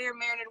very clear,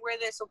 merited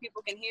with it so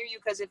people can hear you.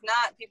 Because if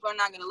not, people are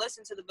not going to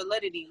listen to the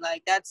validity.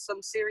 Like, that's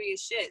some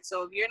serious shit.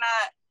 So if you're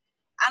not,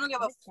 I don't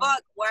give a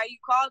fuck why you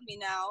called me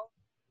now.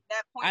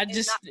 That point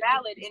is not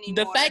valid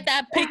anymore. The fact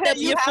that I picked up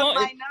your phone. You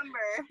have my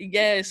number.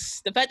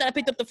 Yes. The fact that I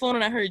picked up the phone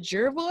and I heard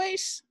your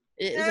voice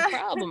is a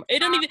problem. It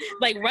don't even,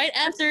 like, right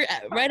after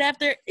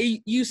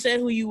you said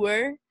who you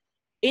were,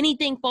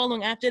 anything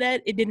following after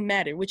that, it didn't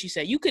matter what you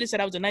said. You could have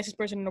said I was the nicest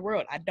person in the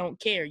world. I don't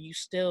care. You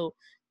still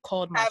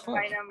called my phone.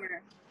 My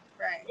number.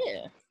 Right.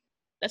 Yeah.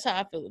 That's how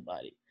I feel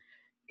about it.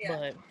 Yeah.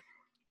 But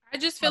I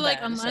just feel like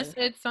unless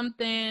it's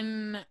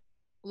something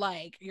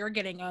like you're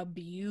getting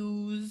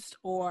abused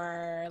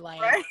or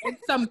like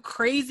it's some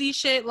crazy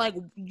shit, like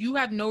you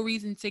have no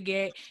reason to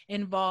get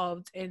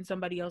involved in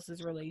somebody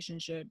else's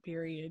relationship,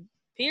 period.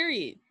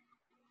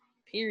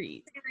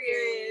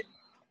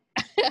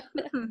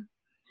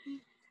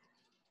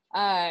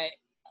 All right.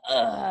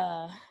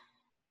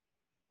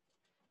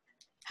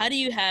 How do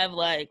you have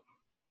like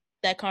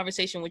that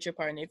conversation with your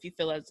partner if you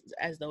feel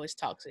as though it's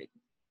toxic?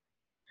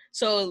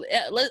 So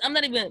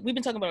we've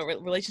been talking about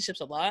relationships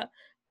a lot,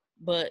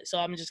 but so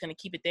I'm just gonna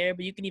keep it there.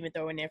 But you can even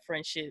throw in there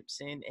friendships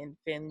and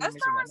family members.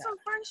 Let's throw in some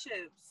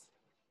friendships.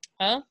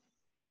 Huh?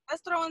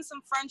 Let's throw in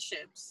some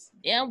friendships.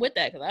 Yeah, I'm with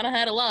that because I done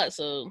had a lot.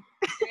 So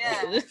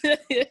yeah,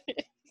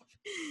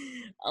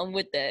 I'm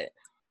with that.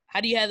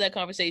 How do you have that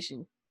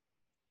conversation?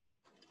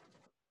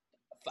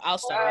 I'll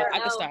start. I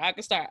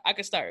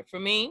can start. For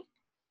me,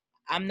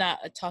 I'm not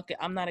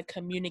a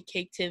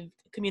communicative,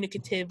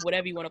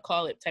 whatever you want to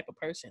call it, type of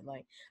person.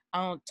 Like,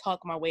 I don't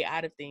talk my way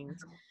out of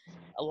things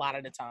a lot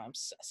of the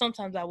times.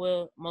 Sometimes I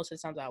will, most of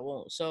the times I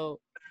won't.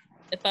 So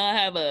if I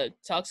have a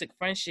toxic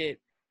friendship,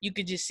 you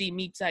could just see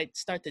me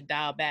start to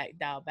dial back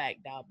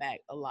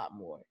a lot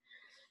more.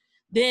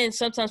 Then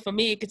sometimes for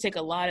me, it could take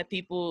a lot of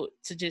people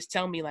to just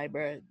tell me, like,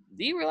 bro,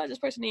 do you realize this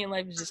person in your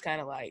life is just kind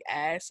of like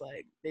ass?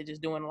 Like, they're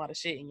just doing a lot of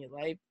shit in your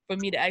life. For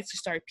me to actually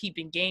start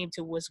peeping game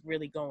to what's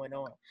really going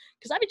on.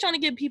 Because I be trying to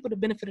give people the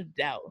benefit of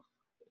the doubt.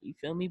 You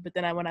feel me? But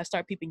then when I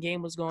start peeping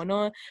game what's going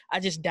on, I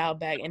just dial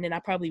back. And then I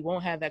probably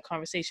won't have that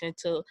conversation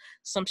until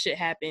some shit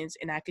happens.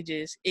 And I could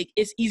just,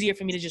 it's easier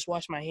for me to just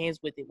wash my hands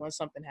with it when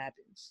something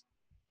happens.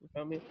 You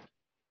feel me?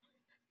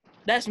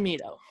 That's me,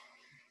 though.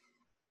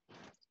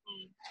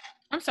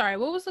 I'm sorry,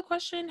 what was the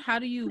question? How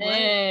do you...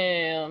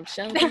 Damn,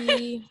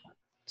 Shelby.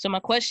 So my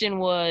question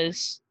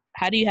was,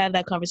 how do you have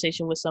that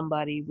conversation with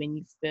somebody when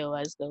you feel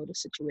as though the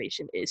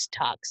situation is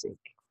toxic?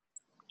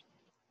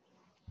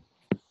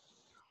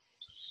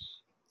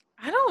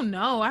 I don't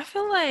know. I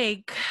feel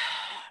like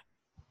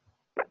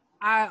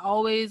I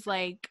always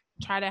like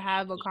try to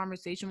have a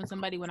conversation with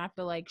somebody when I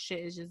feel like shit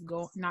is just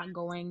not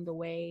going the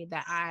way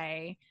that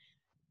I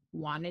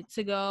want it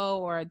to go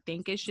or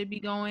think it should be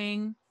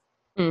going.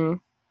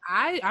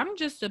 I'm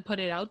just to put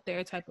it out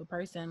there type of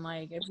person.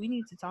 Like, if we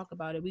need to talk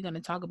about it, we're gonna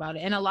talk about it.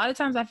 And a lot of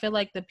times I feel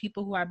like the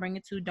people who I bring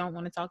it to don't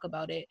want to talk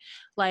about it.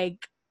 Like,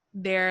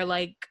 they're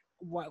like,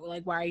 what,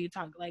 like, why are you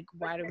talking, like,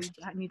 why do we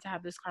need to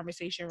have this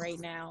conversation right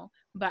now?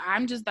 But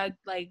I'm just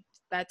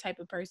that type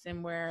of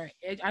person where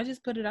I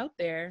just put it out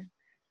there.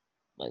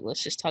 Like,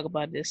 let's just talk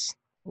about this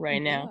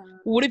right now.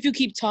 What if you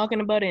keep talking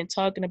about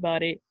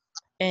it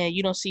and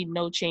you don't see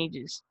no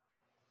changes?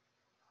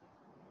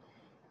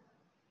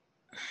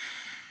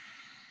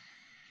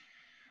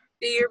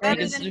 You're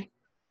better than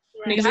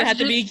niggas have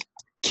to be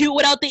cute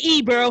without the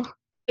E, bro.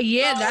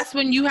 Yeah, that's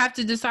when you have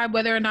to decide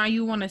whether or not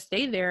you want to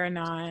stay there or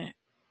not.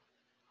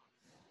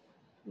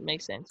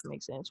 Makes sense.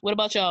 What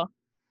about y'all?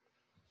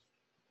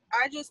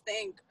 I just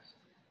think,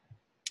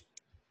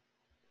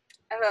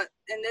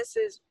 and this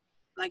is,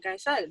 like I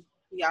said,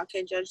 y'all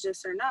can judge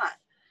this or not.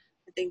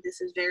 I think this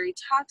is very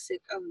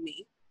toxic of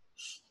me.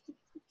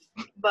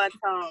 But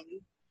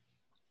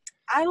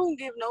I don't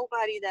give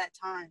nobody that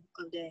time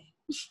of day.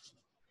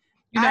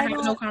 You not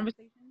having no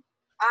conversation?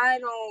 I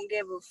don't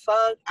give a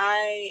fuck.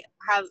 I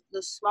have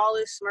the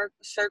smallest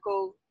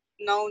circle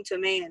known to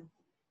man.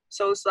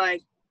 So it's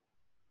like,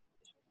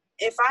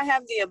 if I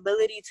have the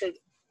ability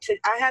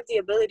I have the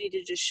ability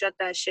to just shut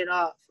that shit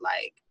off.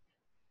 Like,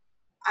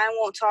 I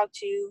won't talk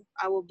to you.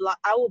 I will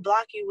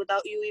block you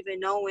without you even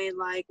knowing,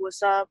 like,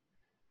 what's up.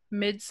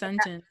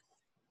 Mid-sentence.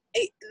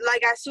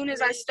 Like, as soon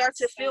as I start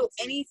to feel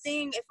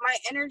anything, if my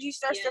energy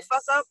starts to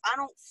fuck up, I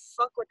don't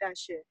fuck with that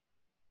shit.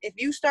 If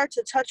you start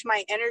to touch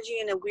my energy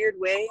in a weird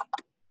way,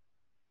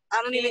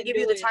 I don't even give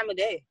you the time of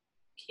day.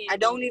 I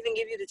don't even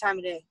give you the time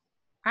of day.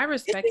 I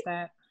respect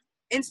that.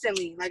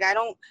 Instantly. Like, I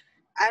don't,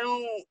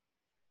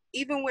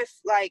 even with,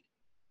 like,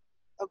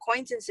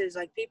 acquaintances,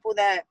 like, people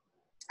that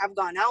I've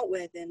gone out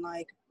with and,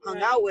 like,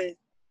 hung out with,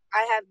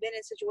 I have been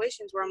in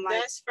situations where I'm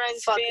like, best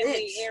friends, fuck family,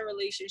 this. And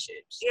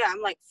relationships. Yeah,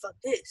 I'm like, fuck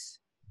this.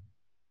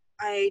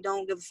 I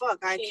don't give a fuck.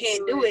 I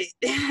can't do it.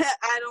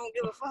 I don't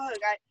give a fuck.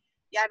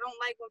 I don't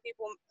like when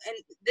people, and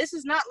this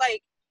is not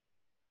like,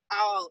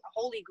 oh,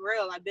 holy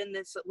grail, I've been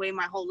this way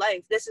my whole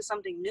life. This is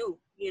something new,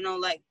 you know,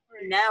 like,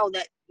 now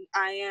that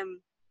I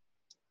am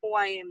who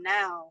I am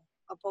now,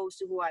 opposed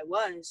to who I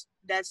was,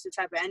 that's the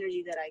type of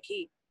energy that I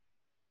keep.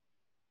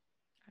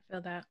 I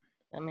feel that.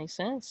 That makes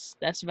sense.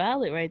 That's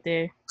valid right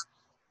there.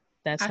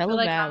 That's hella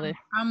like valid.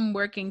 I'm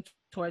working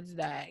towards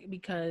that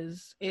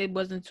because it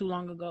wasn't too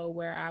long ago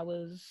where I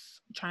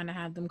was trying to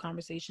have them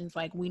conversations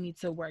like, we need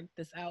to work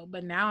this out.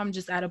 But now I'm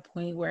just at a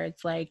point where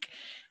it's like,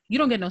 you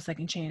don't get no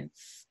second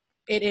chance.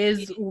 It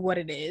is what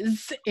it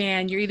is.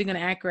 And you're either going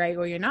to act right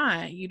or you're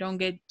not. You don't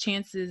get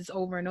chances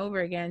over and over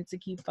again to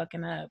keep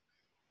fucking up.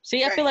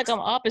 See, I feel like I'm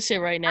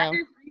opposite right now.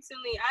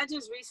 I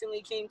just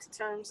recently came to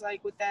terms,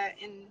 like, with that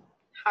and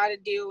how to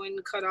deal and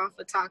cut off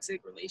a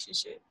toxic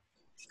relationship.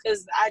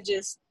 Because I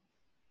just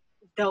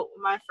dealt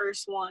with my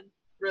first one,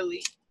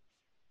 really.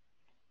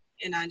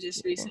 And I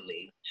just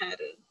recently had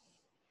a...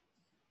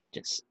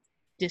 Just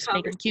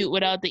make them cute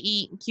without the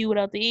E. Cute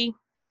without the E.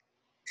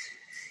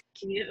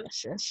 Yeah.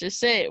 That's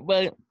just it.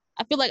 But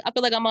I feel like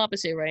I'm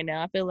opposite right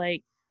now. I feel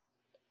like,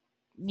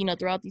 you know,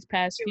 throughout these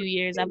past few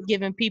years, I've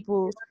given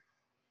people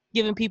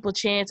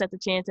chance after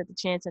chance after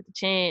chance after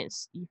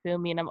chance. You feel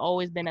me? And I've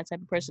always been that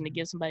type of person to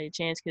give somebody a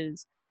chance,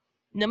 because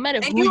no matter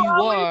who you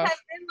are, have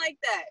been like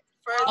that.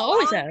 I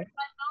always have. I've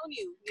known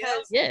you.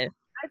 Because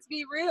let's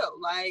be real.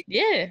 Like,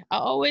 yeah, I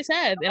always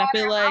have. And I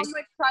feel like how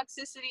much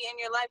toxicity in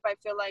your life, I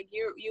feel like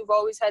you've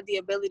always had the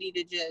ability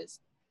to just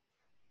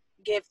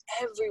give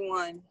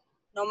everyone,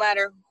 no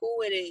matter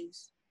who it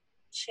is,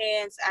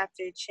 chance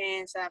after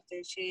chance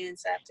after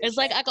chance after it's chance.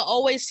 Like I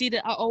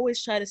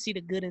always try to see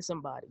the good in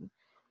somebody.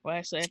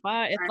 Right. So if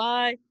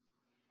I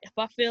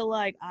feel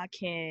like I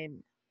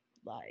can,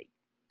 like,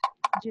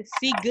 just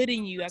see good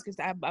in you, because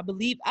I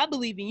believe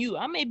in you.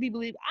 I may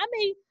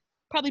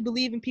probably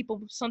believe in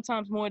people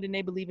sometimes more than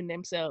they believe in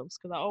themselves,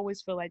 because I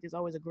always feel like there's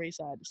always a great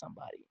side to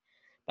somebody.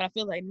 But I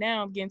feel like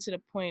now I'm getting to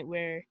the point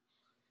where,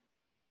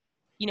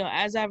 you know,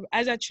 as I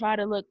try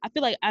to look, I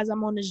feel like as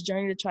I'm on this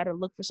journey to try to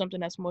look for something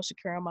that's more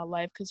secure in my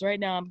life, because right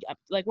now I'm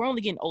like, we're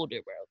only getting older,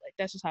 bro. Like,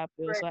 that's just how I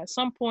feel. Right. So at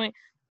some point,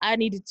 I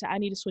need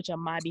to switch up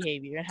my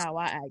behavior and how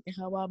I act and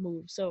how I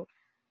move. So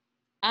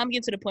I'm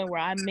getting to the point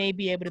where I may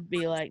be able to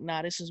be like,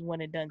 nah, this is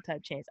one and done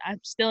type chance. I'm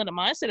still in the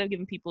mindset of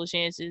giving people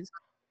chances,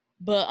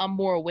 but I'm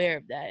more aware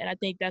of that. And I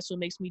think that's what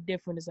makes me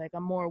different, is like,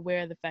 I'm more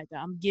aware of the fact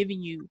that I'm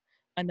giving you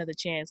another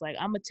chance. Like,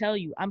 I'm going to tell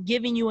you, I'm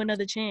giving you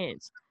another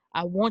chance.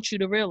 I want you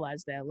to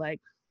realize that.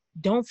 Like,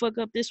 don't fuck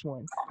up this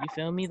one. You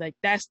feel me? Like,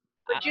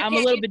 I'm a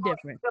little bit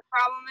different. The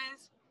problem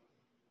is,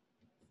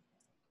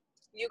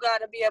 you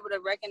got to be able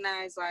to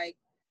recognize, like,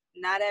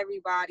 not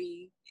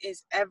everybody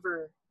is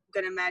ever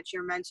going to match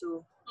your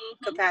mental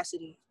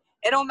capacity.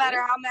 It don't matter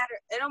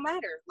it don't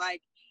matter.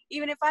 Like,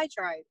 even if I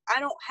tried, I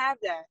don't have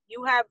that.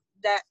 You have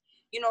that,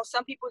 you know,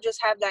 some people just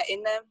have that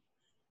in them.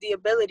 the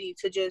ability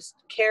to just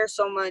care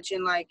so much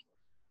and like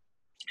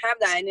have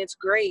that, and it's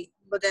great.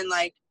 But then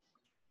like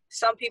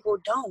some people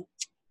don't.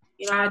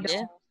 You know what I'm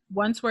saying?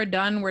 Once we're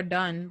done, we're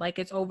done. Like,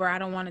 it's over. I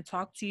don't want to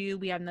talk to you.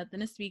 We have nothing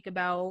to speak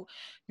about.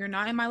 You're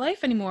not in my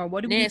life anymore.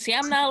 What do we? Yeah, see,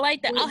 I'm not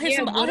like that. I'll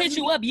hit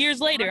you up years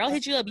later. I'll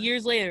hit you up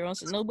years later on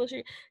some no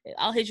bullshit.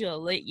 I'll hit you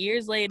up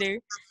years later,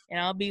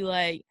 and I'll be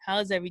like,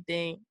 "How's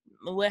everything?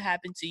 What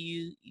happened to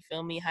you? You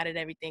feel me? How did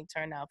everything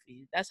turn out for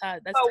you?" That's how.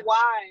 That's so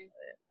why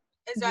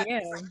is that?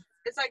 Yeah.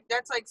 It's like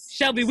that's like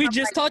Shelby. We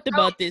just talked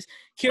about this.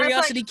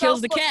 Curiosity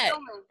kills the cat.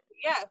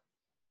 Yeah.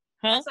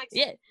 Huh? That's like,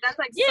 yeah. That's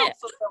like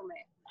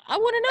self-fulfillment. I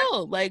want to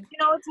know, like, you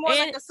know, it's more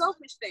like a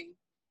selfish thing.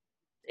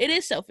 It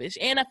is selfish,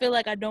 and I feel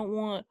like I don't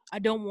want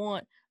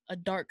a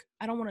dark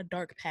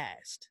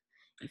past.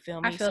 You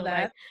feel me? I feel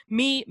that.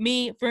 Like,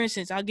 me, for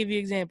instance, I'll give you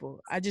an example.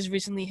 I just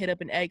recently hit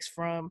up an ex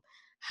from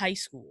high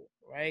school,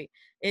 right?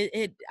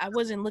 I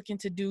wasn't looking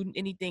to do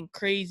anything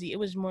crazy. It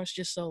was more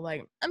just so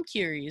like, I'm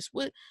curious.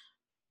 What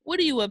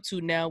are you up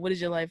to now? What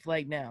is your life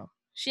like now?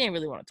 She ain't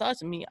really want to talk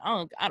to me.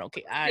 I don't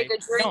care. I take a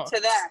drink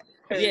to that.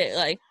 Yeah,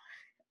 like,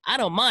 I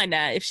don't mind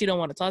that if she don't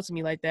want to talk to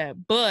me like that.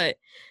 But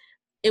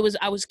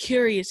I was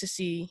curious to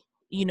see,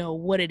 you know,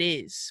 what it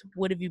is.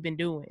 What have you been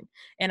doing?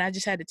 And I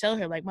just had to tell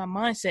her, like, my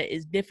mindset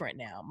is different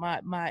now.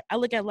 I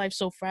look at life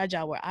so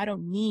fragile where I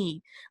don't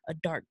need a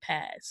dark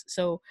past.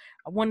 So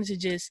I wanted to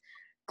just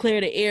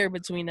clear the air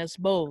between us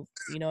both.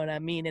 You know what I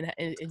mean?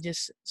 And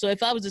just, so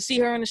if I was to see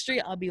her on the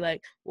street, I'll be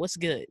like, what's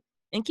good?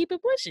 And keep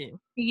it pushing.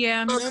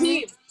 Yeah. So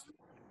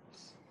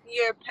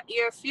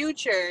your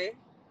future,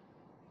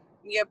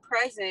 your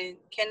present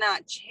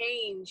cannot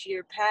change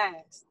your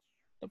past.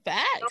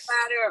 Facts. No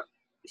matter,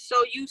 so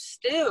you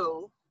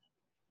still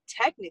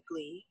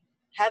technically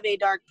have a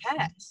dark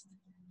past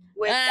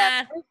with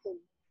that person,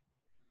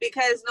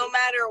 because no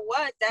matter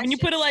what, that when you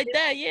put it like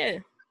that, yeah,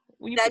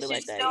 when you that put it like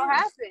shit that, still yeah.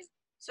 happen.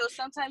 So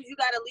sometimes you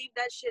gotta leave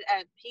that shit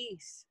at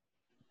peace.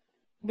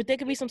 But there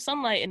could be some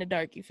sunlight in the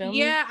dark. You feel me?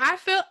 Yeah, I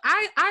feel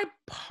I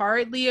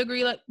partly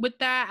agree with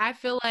that. I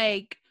feel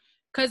like,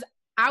 because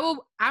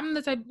I'm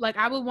the type, like,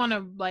 I would want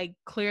to like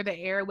clear the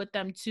air with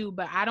them too,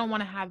 but I don't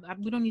want to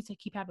we don't need to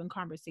keep having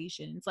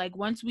conversations. Like,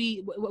 once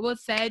what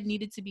was said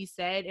needed to be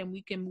said, and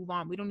we can move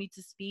on. We don't need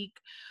to speak.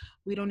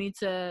 We don't need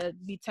to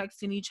be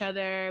texting each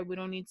other. We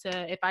don't need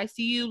to, if I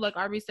see you, like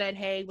Aubrey said,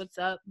 hey, what's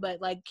up?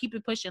 But like, keep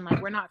it pushing. Like,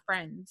 we're not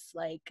friends.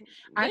 Like,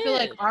 I feel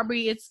like,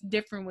 Aubrey, it's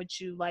different with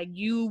you. Like,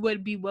 you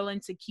would be willing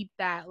to keep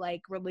that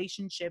like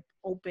relationship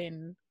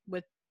open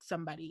with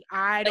somebody.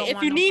 I don't.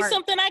 If you need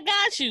something, I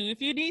got you.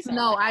 If you need something,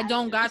 no, I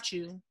don't got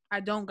you.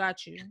 I don't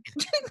got you.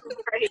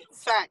 Right,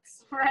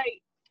 facts.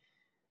 Right.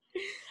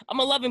 I'm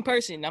a loving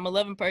person. I'm a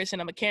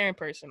caring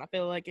person. I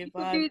feel like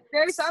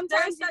there's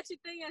sometimes such a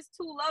thing as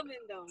too loving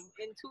though,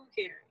 and too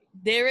caring.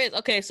 There is.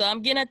 Okay, so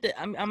I'm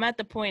at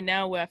the point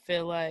now where I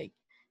feel like,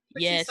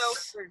 but yes,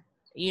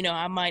 you know,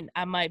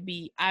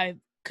 I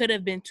could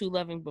have been too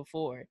loving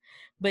before,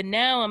 but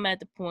now I'm at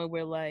the point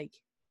where like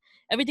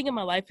everything in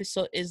my life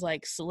is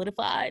like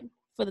solidified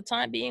for the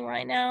time being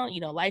right now.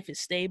 You know, life is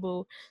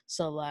stable.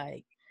 So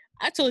like,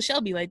 I told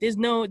Shelby, like, there's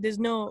no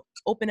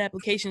open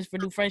applications for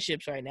new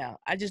friendships right now.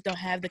 I just don't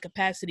have the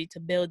capacity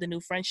to build a new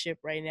friendship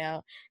right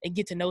now and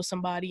get to know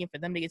somebody and for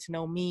them to get to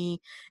know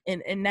me.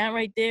 And that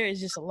right there is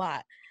just a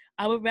lot.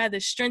 I would rather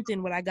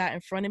strengthen what I got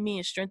in front of me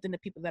and strengthen the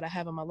people that I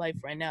have in my life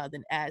right now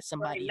than add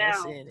somebody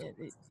else in.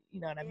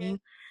 You know what I mean?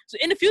 So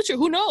in the future,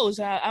 who knows?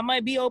 I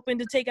might be open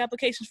to take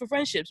applications for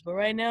friendships, but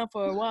right now,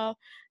 for a while,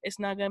 it's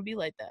not going to be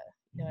like that.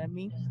 You know what I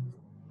mean?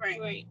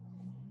 Right.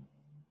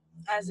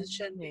 As it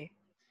should be.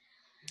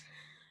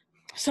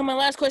 So my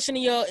last question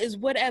to y'all is,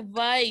 what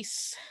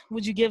advice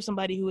would you give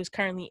somebody who is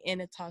currently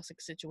in a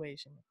toxic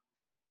situation?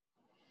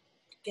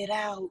 Get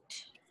out.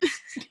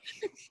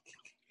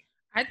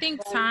 I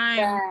think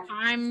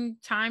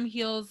time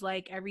heals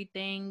like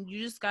everything.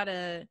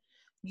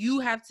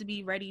 You have to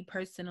be ready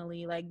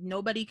personally. Like,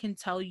 nobody can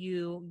tell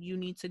you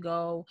need to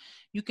go.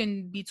 You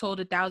can be told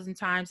 1,000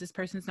 times this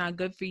person's not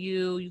good for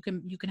you. You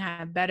can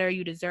have better.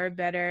 You deserve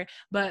better.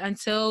 But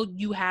until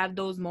you have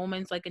those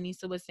moments, like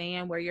Anissa was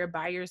saying, where you're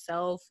by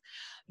yourself,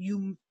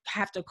 you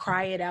have to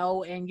cry it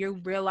out and you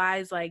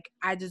realize, like,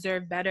 I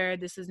deserve better.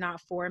 This is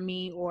not for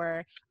me,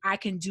 or I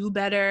can do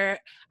better.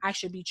 I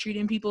should be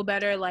treating people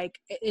better. Like,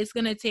 it's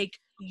going to take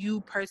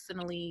you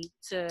personally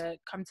to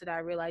come to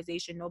that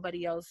realization.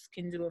 Nobody else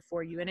can do it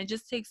for you, and it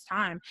just takes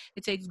time.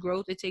 It takes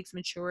growth, it takes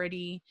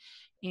maturity,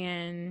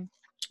 and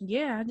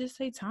yeah, I just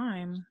say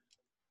time.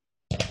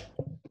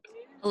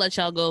 I'll let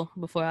y'all go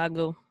before I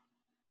go.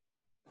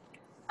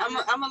 I'm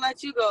gonna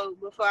let you go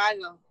before I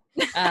go.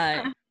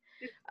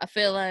 I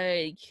feel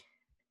like,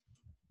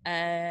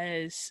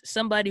 as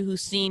somebody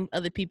who's seen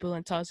other people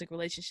in toxic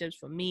relationships,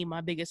 for me, my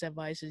biggest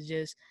advice is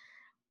just,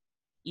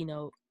 you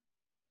know,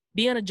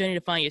 be on a journey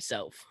to find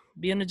yourself.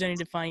 Be on the journey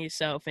to find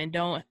yourself, and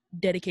don't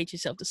dedicate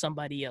yourself to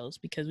somebody else,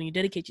 because when you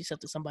dedicate yourself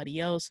to somebody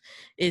else,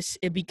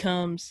 it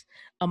becomes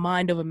a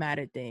mind over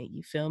matter thing.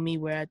 You feel me?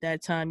 Where at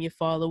that time you're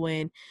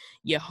following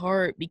your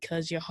heart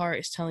because your heart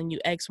is telling you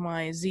X,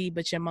 Y, and Z,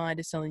 but your mind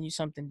is telling you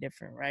something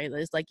different, right?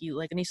 It's like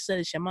Anisha said,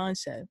 it's your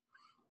mindset.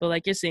 But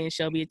like you're saying,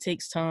 Shelby, it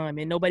takes time,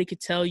 and nobody could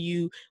tell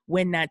you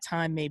when that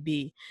time may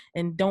be.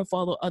 And don't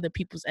follow other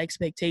people's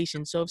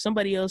expectations. So if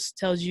somebody else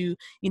tells you,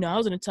 I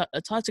was in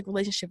a toxic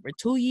relationship for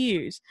 2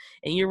 years,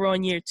 and you're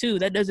on year 2,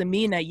 that doesn't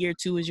mean that year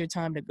 2 is your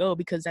time to go,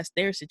 because that's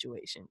their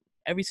situation.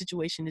 Every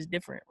situation is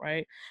different,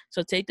 right?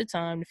 So take the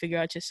time to figure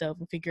out yourself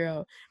and figure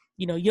out,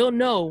 you'll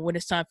know when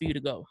it's time for you to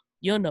go.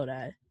 You'll know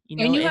that.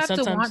 And you have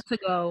to want to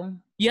go.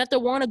 You have to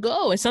want to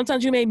go. And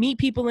sometimes you may meet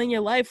people in your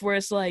life where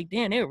it's like,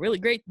 damn, they were really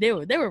great. They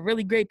were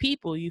really great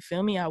people. You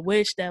feel me? I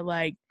wish that,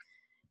 like,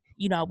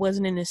 I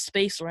wasn't in this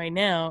space right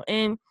now.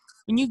 And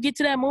when you get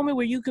to that moment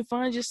where you could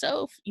find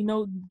yourself,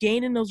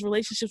 gaining those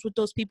relationships with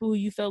those people who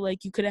you felt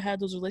like you could have had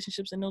those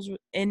relationships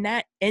in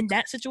that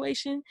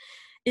situation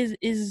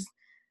is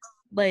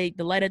like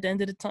the light at the end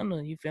of the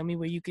tunnel. You feel me?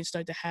 Where you can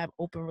start to have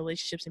open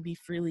relationships and be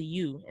freely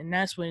you. And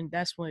that's my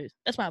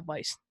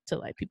advice to,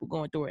 like, people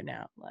going through it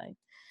now. Like,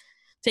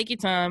 take your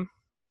time,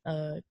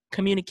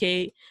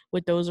 communicate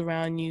with those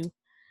around you,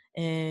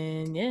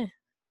 and yeah.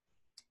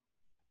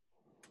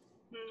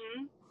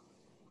 Mm-hmm.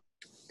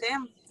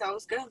 Damn, that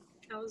was good.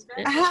 That was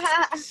good.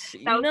 That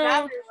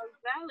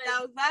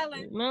was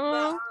valid.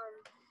 No. But,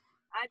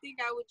 I think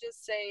I would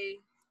just say,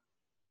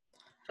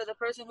 for the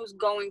person who's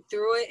going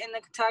through it in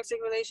the toxic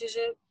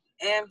relationship,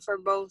 and for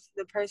both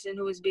the person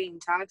who is being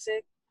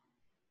toxic,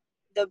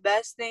 the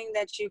best thing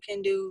that you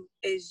can do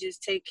is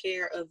just take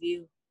care of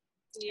you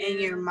and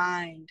your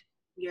mind,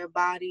 your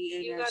body,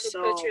 and your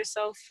soul. You gotta put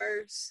yourself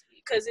first,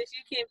 because if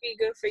you can't be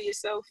good for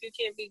yourself, you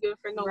can't be good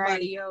for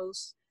nobody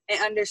else.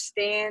 And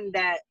understand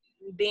that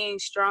being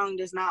strong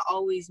does not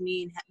always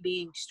mean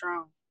being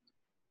strong.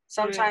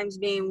 Sometimes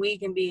being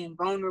weak and being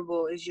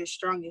vulnerable is your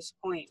strongest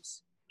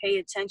points. Pay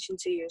attention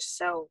to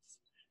yourself.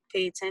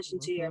 Pay attention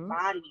to your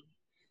body.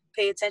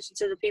 Pay attention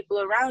to the people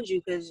around you,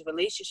 because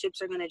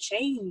relationships are going to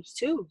change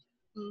too.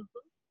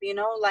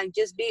 Like,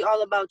 just be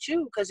all about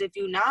you, because if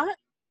you're not,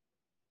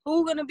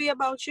 who's going to be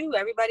about you?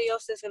 Everybody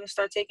else that's going to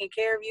start taking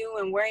care of you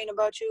and worrying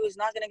about you is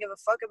not going to give a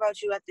fuck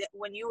about you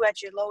when you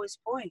at your lowest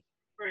point.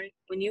 Right.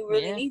 When you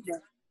really need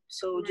them.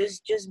 So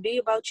just be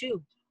about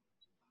you.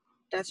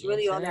 That's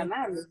really all that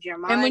matters. Your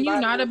mind, and when you're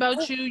not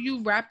about you,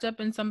 you wrapped up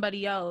in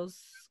somebody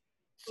else.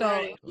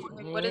 So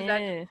what is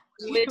that?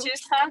 Which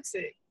is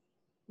toxic.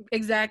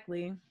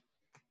 Exactly.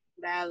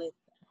 Valid.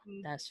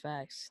 That's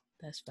facts.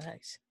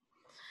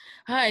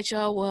 All right,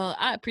 y'all. Well,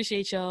 I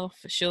appreciate y'all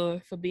for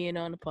sure for being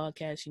on the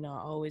podcast. I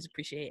always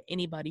appreciate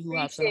anybody who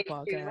hops on the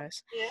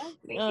podcast. Yeah.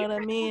 You know what I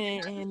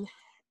mean?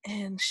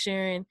 And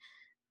sharing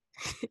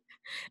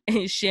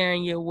and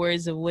sharing your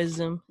words of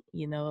wisdom,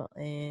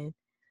 and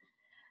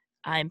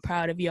I'm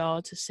proud of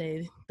y'all, to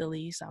say the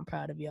least. I'm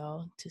proud of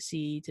y'all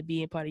to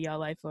be a part of y'all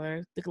life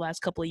for the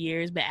last couple of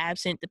years, but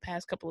absent the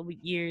past couple of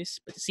years,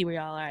 but to see where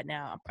y'all are at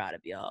now, I'm proud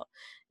of y'all.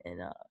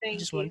 And I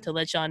just wanted to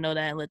let y'all know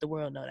that and let the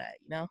world know that,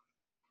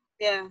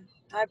 Yeah,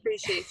 I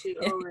appreciate you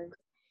always.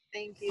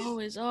 Thank you.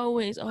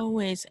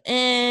 Always.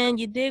 And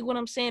you dig what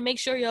I'm saying? Make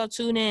sure y'all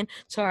tune in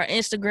to our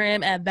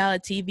Instagram at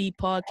Valid TV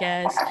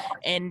Podcast,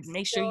 and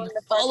make sure you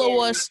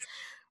follow us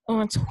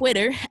on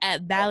Twitter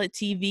at Valid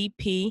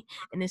TVP.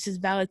 And this is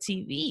Valid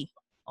TV,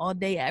 all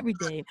day, every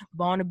day.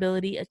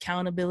 Vulnerability,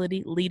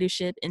 accountability,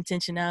 leadership,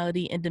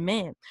 intentionality, and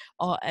demand.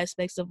 All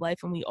aspects of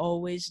life, and we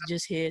always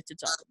just here to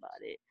talk about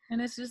it.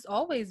 And it's just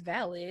always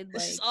valid.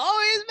 It's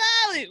always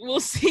valid. We'll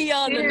see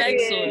y'all in the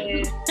next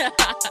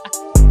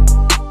one.